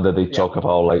 the one that they Yeah. talk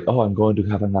about, like, oh, I'm going to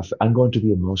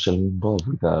be emotionally involved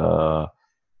with a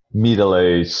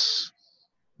middle-aged,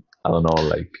 I don't know,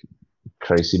 like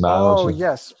crazy man or Oh something.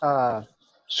 yes.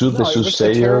 Shoot the No, it was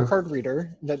the tarot soothsayer. card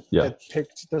reader that, Yeah, that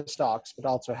picked the stocks, but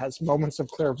also has moments of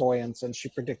clairvoyance, and she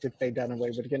predicted Faye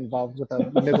Dunaway would get involved with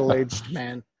a middle-aged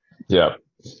man. yeah,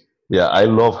 yeah. I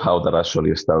love how that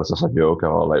actually starts as a joke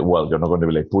about like, well, you're not going to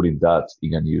be like putting that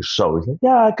in a new show. It's like,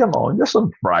 yeah, come on, just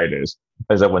on Fridays.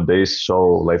 It's like when they show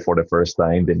like for the first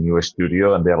time the new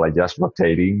studio and they're like just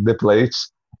rotating the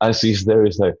plates, and she's there.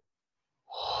 It's like,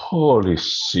 holy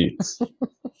shit,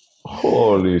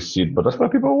 holy shit. But that's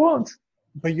what people want.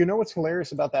 But you know what's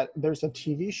hilarious about that? There's a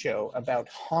TV show about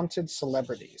haunted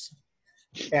celebrities.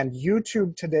 And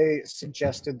YouTube today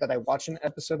suggested that I watch an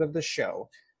episode of the show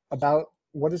about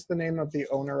what is the name of the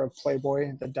owner of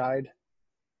Playboy that died?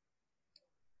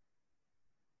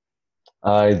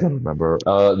 I don't remember.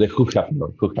 The Hugh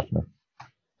Hefner. Hugh Hefner.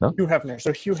 No, Hugh Hefner.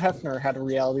 So Hugh Hefner had a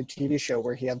reality TV show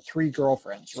where he had three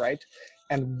girlfriends, right?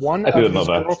 And one I of didn't know his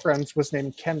that. girlfriends was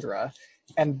named Kendra.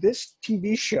 And this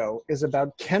TV show is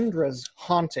about Kendra's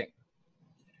haunting.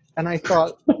 And I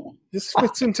thought, this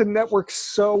fits into network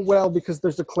so well because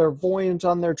there's a clairvoyant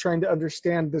on there trying to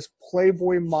understand this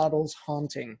Playboy model's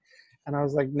haunting. And I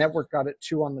was like, network got it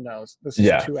too on the nose. This is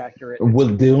Yeah. too accurate. It's Well,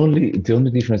 too the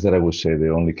only difference that I would say, the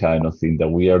only kind of thing that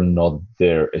we are not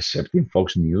there except in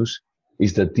Fox News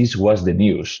is that this was the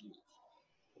news.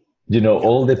 Yep,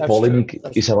 All the that's true. polemic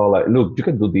That's is true. about like, look, you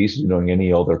can do this, in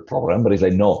any other program, but it's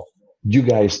like, no, you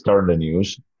guys turn the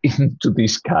news into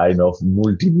this kind of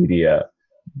multimedia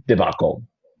debacle,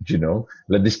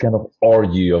 like this kind of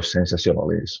orgy of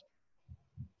sensationalism.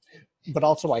 But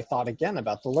also, I thought again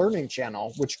about the Learning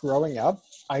Channel, which growing up,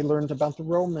 I learned about the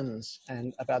Romans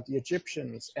and about the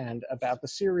Egyptians and about the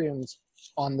Syrians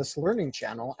on this Learning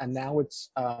Channel. And now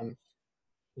it's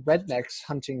rednecks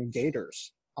hunting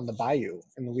gators on the bayou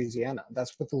in Louisiana.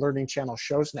 That's what the Learning Channel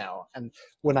shows now. And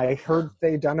when I heard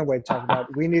Faye Dunaway talk about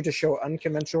we need to show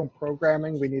unconventional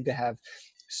programming, we need to have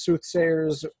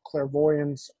soothsayers,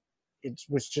 clairvoyants, it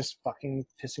was just fucking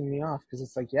pissing me off because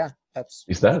it's like, yeah,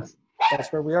 Is that?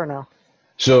 that's where we are now.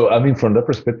 So, I mean, from that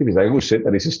perspective, I would say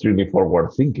that it's extremely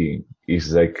forward thinking. It's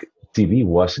like TV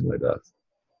wasn't like that.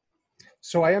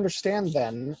 So I understand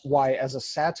then why, as a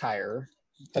satire,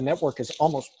 the network is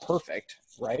almost perfect,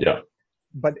 right? Yeah.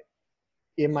 But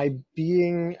am I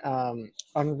being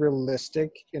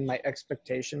unrealistic in my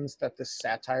expectations that the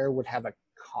satire would have a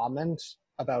comment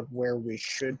about where we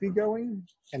should be going,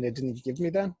 and it didn't give me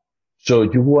that? So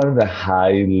you want a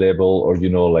high level or,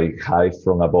 like high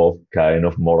from above kind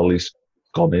of moralist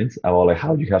comments about like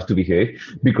how you have to behave?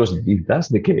 Because if that's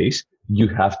the case, you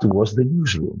have to watch the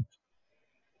newsroom.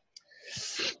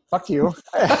 Fuck you.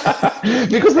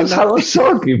 Because that's how it's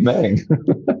talking, man.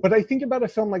 But I think about a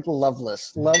film like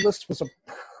Loveless. Loveless was a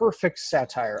perfect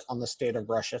satire on the state of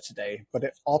Russia today, but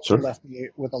it also Sure. left me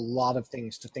with a lot of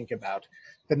things to think about.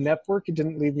 The network, it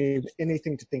didn't leave me with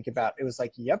anything to think about. It was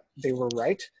like, yep, they were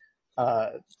right.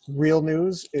 Real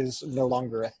news is no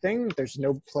longer a thing. There's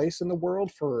no place in the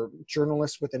world for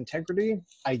journalists with integrity.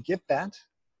 I get that.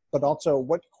 But also,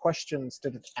 what questions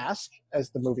did it ask as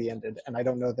the movie ended? And I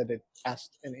don't know that it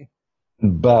asked any.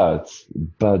 But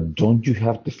but don't you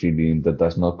have the feeling that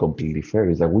that's not completely fair?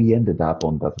 Is that we ended up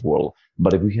on that world.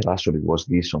 But if we had actually watched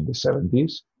this on the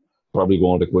 70s, probably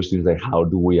one of the questions is like how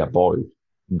do we avoid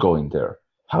going there?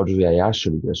 How do we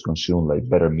actually just consume like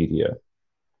better media?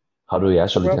 How do we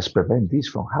actually Well, just prevent this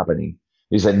from happening?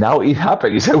 It's like now it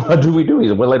happened. It's like what do we do?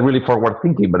 It's well like really forward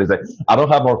thinking, but it's like I don't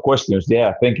have more questions.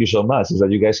 Yeah, thank you so much. Is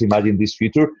that you guys imagine this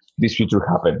future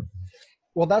happened.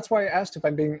 well, that's why I asked if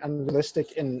I'm being unrealistic.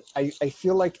 And I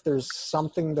feel like there's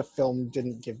something the film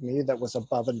didn't give me that was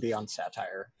above and beyond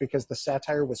satire, because the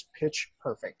satire was pitch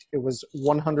perfect. It was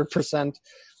 100%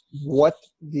 what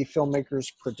the filmmakers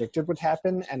predicted would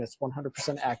happen, and it's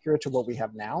 100% accurate to what we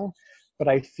have now. But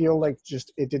I feel like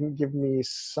just it didn't give me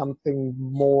something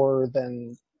more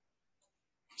than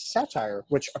satire,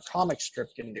 which a comic strip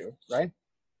can do, right?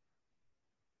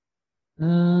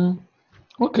 Mm,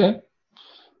 okay.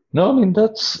 No, I mean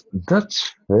that's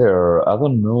fair. I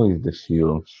don't know if the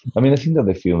film. I mean, I think that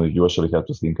the film, if you actually have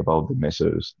to think about the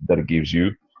message that it gives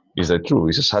you, is that true?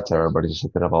 It's a satire, but it's a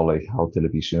satire about like how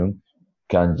television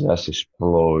can just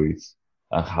exploit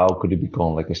and how could it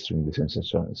become like extremely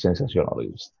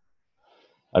sensationalist.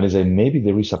 And it's like maybe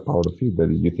there is a part of it that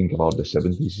if you think about the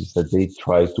 70s is that they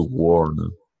try to warn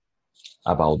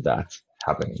about that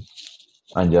happening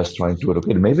and just trying to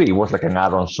educate. Maybe it was like an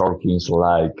Aaron Sorkins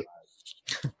like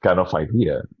kind of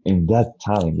idea in that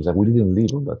time. It's like we didn't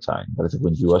live on that time. But it's like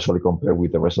when you actually compare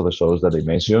with the rest of the shows that they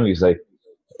mentioned, it's like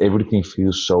everything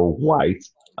feels so white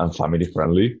and family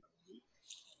friendly.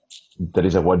 That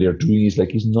is like what they're doing is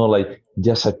like it's not like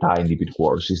just a tiny bit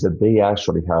worse. It's that they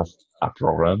actually have a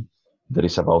program that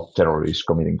is about terrorists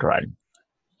committing crime.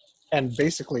 And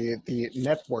basically the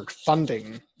network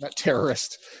funding that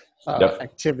terrorist Yep.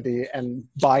 activity and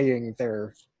buying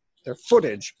their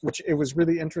footage, which it was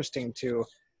really interesting to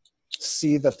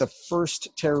see that the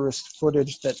first terrorist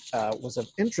footage that was of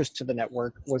interest to the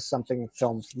network was something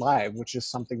filmed live, which is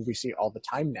something we see all the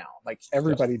time now. Like Yeah.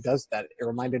 everybody does that. It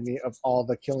reminded me of all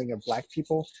the killing of black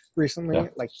people Yeah. recently.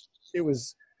 Like it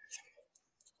was,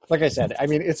 like I said, I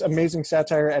mean, it's amazing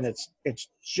satire and it's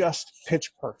just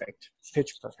pitch perfect.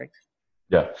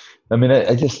 Yeah, I mean,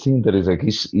 I just think that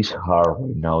it's hard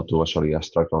right now to actually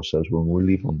abstract ourselves when we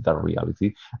live on that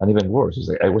reality. And even worse, is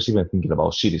like I was even thinking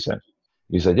about Citizen.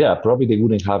 Is that yeah, probably they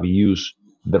wouldn't have used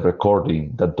the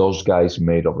recording that those guys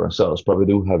made of themselves. Probably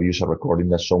they would have used a recording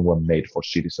that someone made for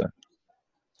Citizen.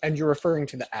 And you're referring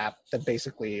to the app that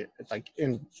basically like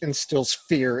instills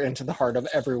fear into the heart of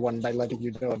everyone by letting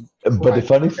you know But the crime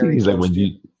funny thing very is like close when to you.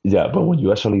 you yeah, but when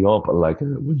you actually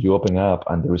when you open up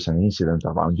and there is an incident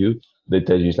around you, they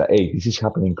tell you that hey, this is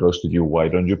happening close to you. Why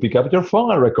don't you pick up your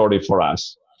phone and record it for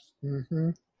us? Hmm.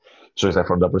 So it's like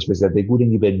from that perspective that they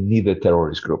wouldn't even need a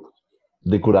terrorist group.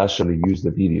 They could actually use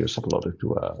the videos uploaded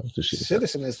to Citizen.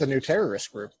 Citizen is the new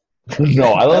terrorist group.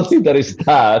 No, I don't That's think that is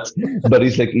that, but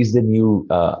it's the new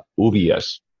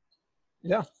UBS.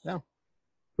 yeah, yeah.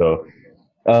 So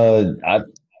uh, I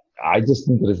I just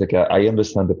think that it's like I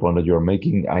understand the point that you're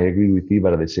making. I agree with you,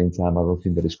 but at the same time, I don't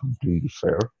think that is completely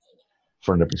fair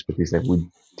from the perspective that we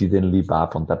didn't live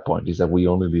up on that point. Is that we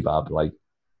only live up like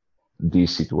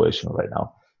this situation right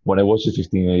now. When I watched it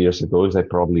 15 years ago, is like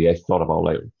probably I thought about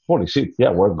like, holy shit, yeah,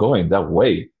 we're going that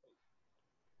way.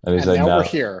 And it's And like now we're now,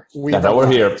 here. and We've now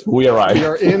we're here. arrived. We We arrived.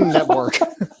 are in network.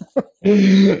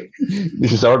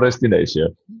 This is our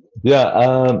destination.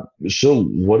 Yeah. So,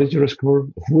 what is your score?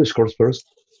 Who scores first?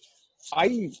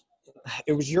 I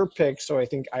it was your pick, so I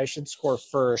think I should score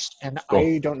first. And Go.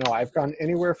 I don't know. I've gone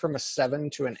anywhere from a 7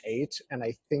 to an 8, and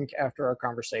I think after our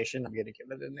conversation, I'm going to give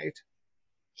it an 8.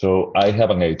 So I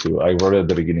have an A2. I wrote it at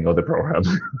the beginning of the program.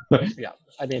 Yeah,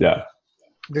 I mean, Yeah.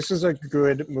 this is a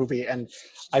good movie, and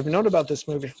I've known about this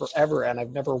movie forever, and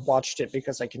I've never watched it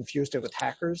because I confused it with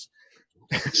Hackers.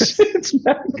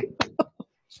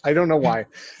 I don't know why.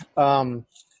 Um,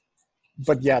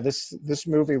 but yeah, this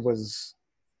movie was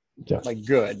Yeah. like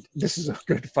good. This is a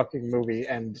good fucking movie,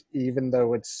 and even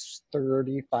though it's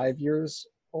 35 years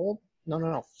old,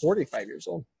 no, 45 years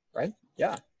old, right?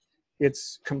 Yeah,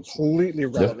 it's completely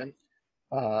Yeah. relevant,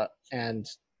 and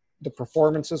the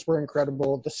performances were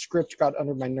incredible. The script got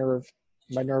under my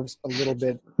nerves a little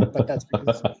bit, but that's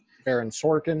because Aaron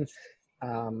Sorkin.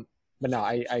 But no,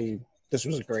 I this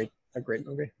was a great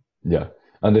movie. Yeah.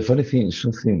 And the funny thing,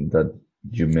 something that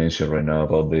you mentioned right now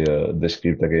about the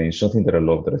script again, something that I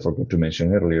love that I forgot to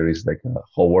mention earlier is like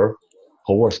Howard.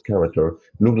 Howard's character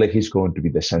looked like he's going to be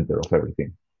the center of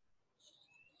everything,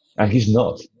 and he's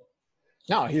not.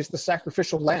 No, he's the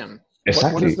sacrificial lamb. What does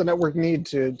Exactly. the network need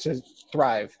to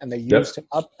thrive? And they Yep. used him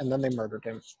up, and then they murdered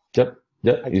him. Yep.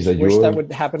 Yep. I Is just that wish that you're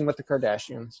would happen with the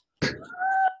Kardashians.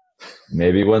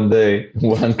 maybe one day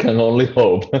one can only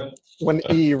hope. When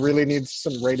E really needs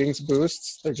some ratings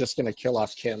boosts, they're just gonna kill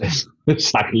off Kim.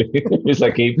 Exactly. It's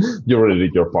like, hey, you already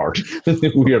did your part.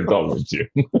 We are done with you.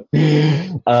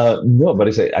 No, but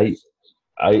it's like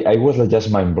I was like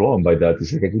just mind blown by that.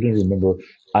 It's like I couldn't remember.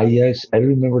 I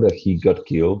remember that he got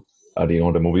killed at the end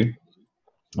of the movie,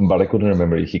 but I couldn't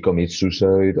remember if he committed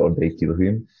suicide or they killed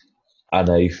him. And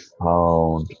I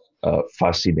found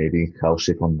fascinating how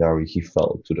secondary he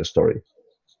felt to the story.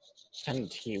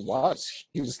 And he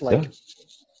was like Yeah,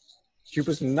 he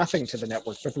was nothing to the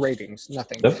network with ratings,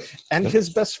 nothing. yeah, And yeah. his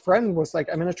best friend was like,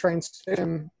 I'm gonna try and save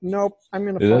him. Nope, I'm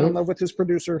gonna fall Yeah. in love with his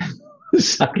producer.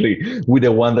 Exactly. With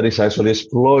the one that is actually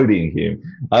exploiting him.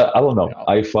 I don't know. Yeah.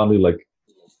 I found it like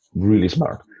really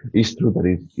smart. It's true that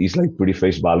it is like pretty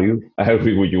face value. I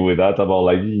agree with you with that about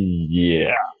like,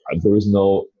 yeah, there is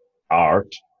no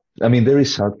art. I mean, there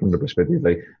is art from the perspective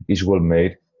like it's well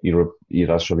made. It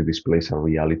actually displays a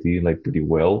reality like pretty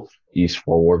well. It's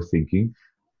forward thinking.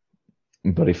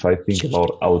 But if I think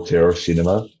about out there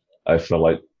cinema, I feel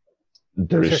like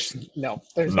there is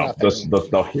There's no, nothing.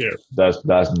 that's not here. That's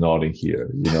not in here.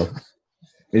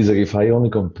 It's like if I only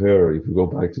compare, if we go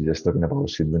back to just talking about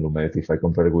Sidney Lumet, if I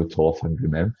compare it with 12 Angry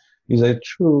Men, is that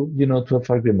true? 12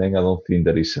 Angry Men, I don't think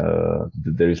there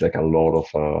is like a lot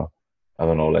of, I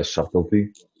don't know, like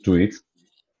subtlety to it.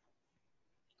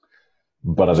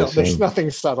 But at the No, there's same, nothing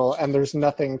subtle, and there's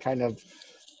nothing kind of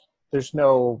there's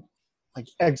no like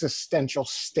existential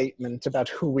statement about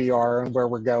who we are and where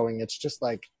we're going. It's just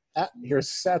like, here's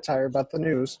satire about the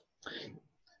news.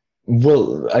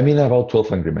 well, I mean about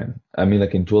 12 Angry Men. I mean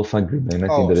like in 12 Angry Men, I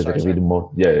think Oh, there is like sorry, a bit sorry.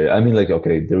 more, yeah, I mean like,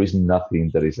 okay, there is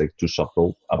nothing that is like too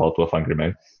subtle about 12 Angry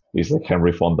Men. It's like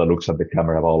Henry Fonda looks at the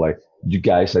camera about like, you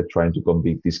guys are trying to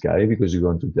convict this guy because you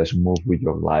want to just move with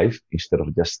your life instead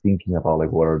of just thinking about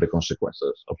like what are the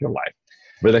consequences of your life.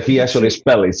 But like, he But actually see,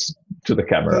 spells to the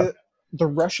camera. the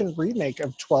Russian remake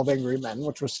of 12 Angry Men,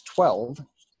 which was 12,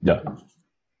 Yeah,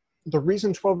 the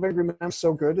reason 12 Angry Men was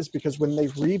so good is because when they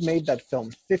remade that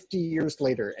film 50 years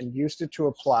later and used it to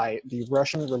apply the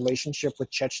Russian relationship with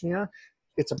Chechnya,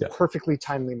 it's a yeah, perfectly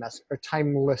timely message or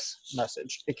timeless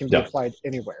message. It can be yeah, applied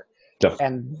anywhere. yeah.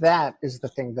 And that is the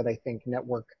thing that I think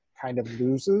Network kind of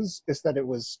loses, is that it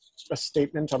was a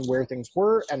statement on where things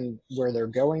were and where they're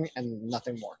going and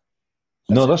nothing more.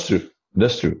 No, That's it. that's true.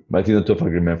 That's true. But I think the 12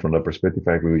 Angry Men from that perspective,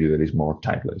 I agree with you that it's more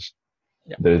timeless.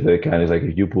 Yeah. There's the kind of like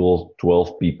if you pull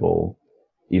 12 people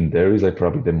in there, is like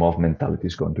probably the mob mentality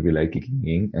is going to be like kicking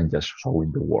in and just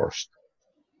showing the worst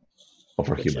of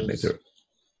our Which human is nature.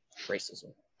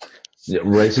 racism. Yeah,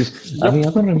 racist. I Yep. mean,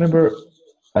 I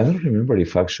don't remember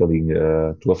if actually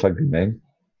in 12 Angry Men,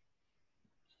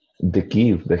 the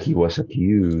kid that he was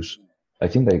accused, I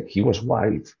think that he was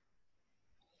white,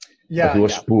 but he Yeah,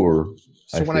 was yeah. poor,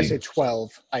 I So when I say think.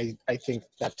 12, I think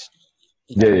that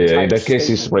Yeah, that yeah, yeah. In entire that case,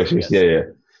 it's statement, racist. Yeah, yes.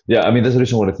 yeah. Yeah, I mean, that's the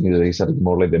reason why I think that it's a bit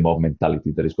more like the mob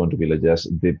mentality that is going to be like just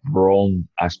the wrong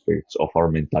aspects of our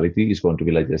mentality is going to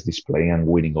be like just displaying and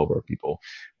winning over people.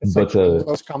 It's like But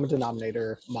lowest common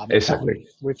denominator mob exactly, mentality.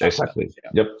 We've talked about exactly. this,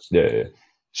 yeah. Yep, yeah, yeah.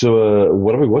 So,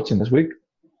 what are we watching this week?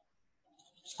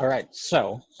 All right,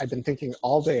 so I've been thinking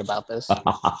all day about this.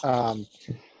 Um,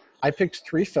 I picked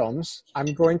three films.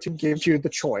 I'm going to give you the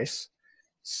choice.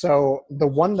 So the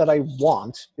one that I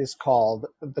want is called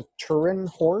The Turin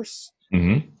Horse,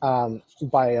 Hmm.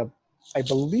 by I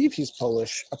believe he's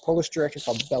Polish, a Polish director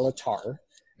called Belatar,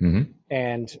 Hmm.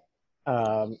 and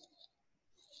um,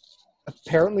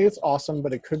 apparently it's awesome,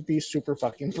 but it could be super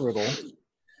fucking brutal.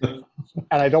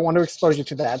 And I don't want to expose you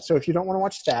to that. So if you don't want to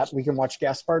watch that, we can watch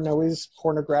Gaspar Noé's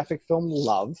pornographic film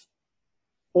Love,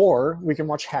 or we can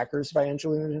watch Hackers by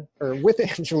Angelina or with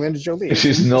Angelina Jolie. So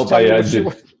She's you just not tell by me what Angie.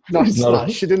 you. No, It's it's not.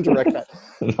 not. She didn't direct that.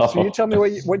 So you No. tell me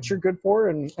what you're good for,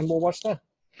 and we'll watch that.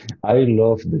 I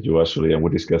love that you actually, and we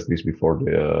discussed this before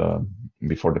the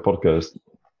podcast.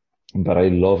 But I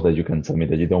love that you can tell me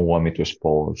that you don't want me to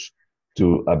expose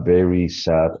to a very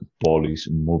sad Polish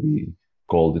movie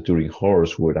called The Turing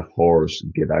Horse, where a horse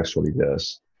get actually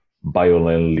just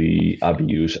violently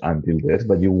abused until death,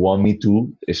 but you want me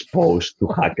to expose to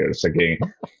hackers again.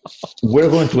 We're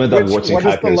going to end up Which watching what is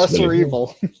the hackers, lesser believe me.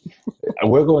 evil?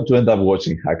 We're going to end up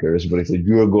watching hackers, but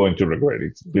you're going to regret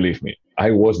it. Believe me.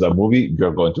 I watched that movie,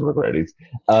 you're going to regret it.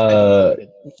 I Uh, believe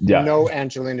it. yeah, No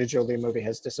Angelina Jolie movie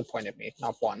has disappointed me.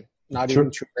 Not one. Not even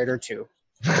sure. Tomb Raider 2.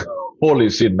 Holy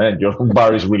shit, man, your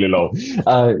bar is really low.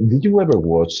 Did you ever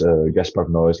watch Gaspar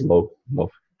Noé's Love?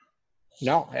 Love?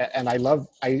 No, and I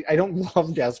don't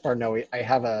love Gaspar Noé. I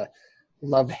have a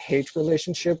love-hate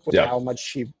relationship with Yeah, how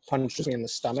much he punches me in the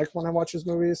stomach when I watch his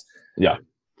movies. yeah.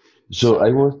 So So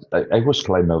I was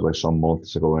climbing out like some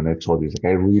months ago, and I told you like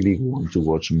I really want to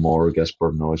watch more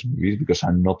Gaspar Noé's movies because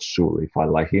I'm not sure if I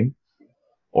like him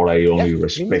or I yeah, only me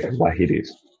respect neither. what he did.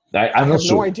 I I'm not have no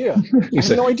sure. idea. I It's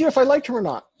have a, no idea if I liked him or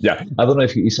not. yeah, I don't know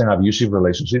if it's an abusive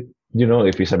relationship. You know,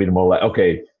 if it's a bit more like, okay,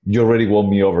 you already won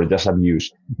me over, just abuse.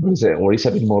 Or it's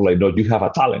a bit more like, no, you have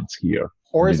a talent here.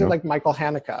 Or You is it know? like Michael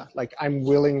Haneke? Like I'm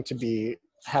willing to be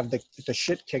have the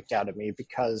shit kicked out of me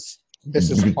because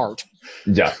this is art.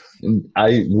 Yeah,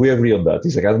 we agree on that.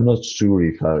 It's like I'm not sure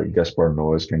if Gaspar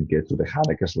Noes can get to the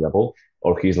Haneke's level,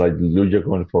 or he's like you're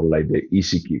going for like the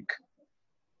easy kick.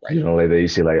 Right. You know, like the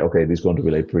easy like okay, this is going to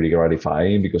be like pretty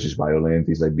gratifying because it's violent,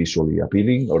 it's like visually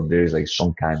appealing, or there is like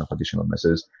some kind of additional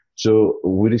message. So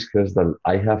we discussed that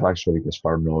I have actually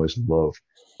Gaspar Noes love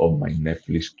on my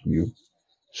Netflix queue.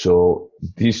 So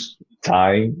this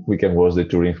time we can watch the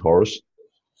Turing Horse,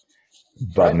 All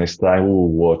but right. next time we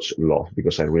will watch Love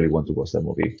because I really want to watch that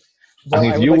movie. And Well,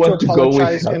 if I would you like to want to go with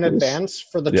apologize in hackers, advance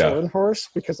for the yeah, Turin horse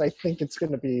because I think it's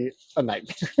going to be a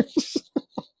nightmare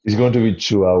it's going to be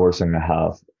 2 hours and a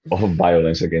half of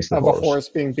violence against the of a horse. horse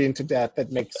being beaten to death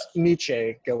that makes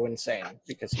Nietzsche go insane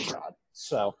because he saw it.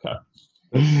 So,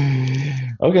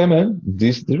 Okay, man,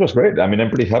 this was great. I mean, I'm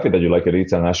pretty happy that you like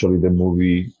it. And actually, the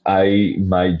movie,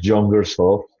 my younger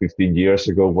self, 15 years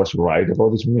ago, was right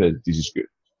about this movie. This is good.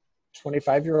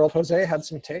 25-year-old Jose had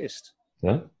some taste.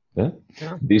 Yeah, yeah.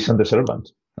 Yeah. This and the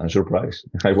servant. I'm surprised.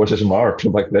 I was smart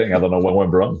back then. I don't know what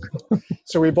went wrong.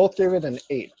 So we both gave it an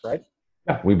 8, right?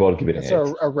 Yeah, we both give it an It's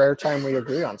eight. a rare time we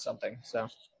agree on something. So,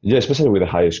 Yeah, especially with a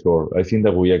high score. I think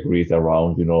that we agreed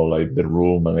around, like the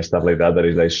room and stuff like that, that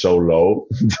is like so low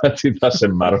that it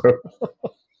doesn't matter.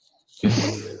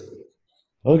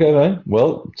 Okay, man.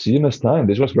 Well, see you next time.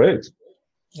 This was great.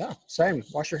 yeah, same.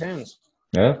 Wash your hands.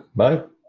 Yeah, bye.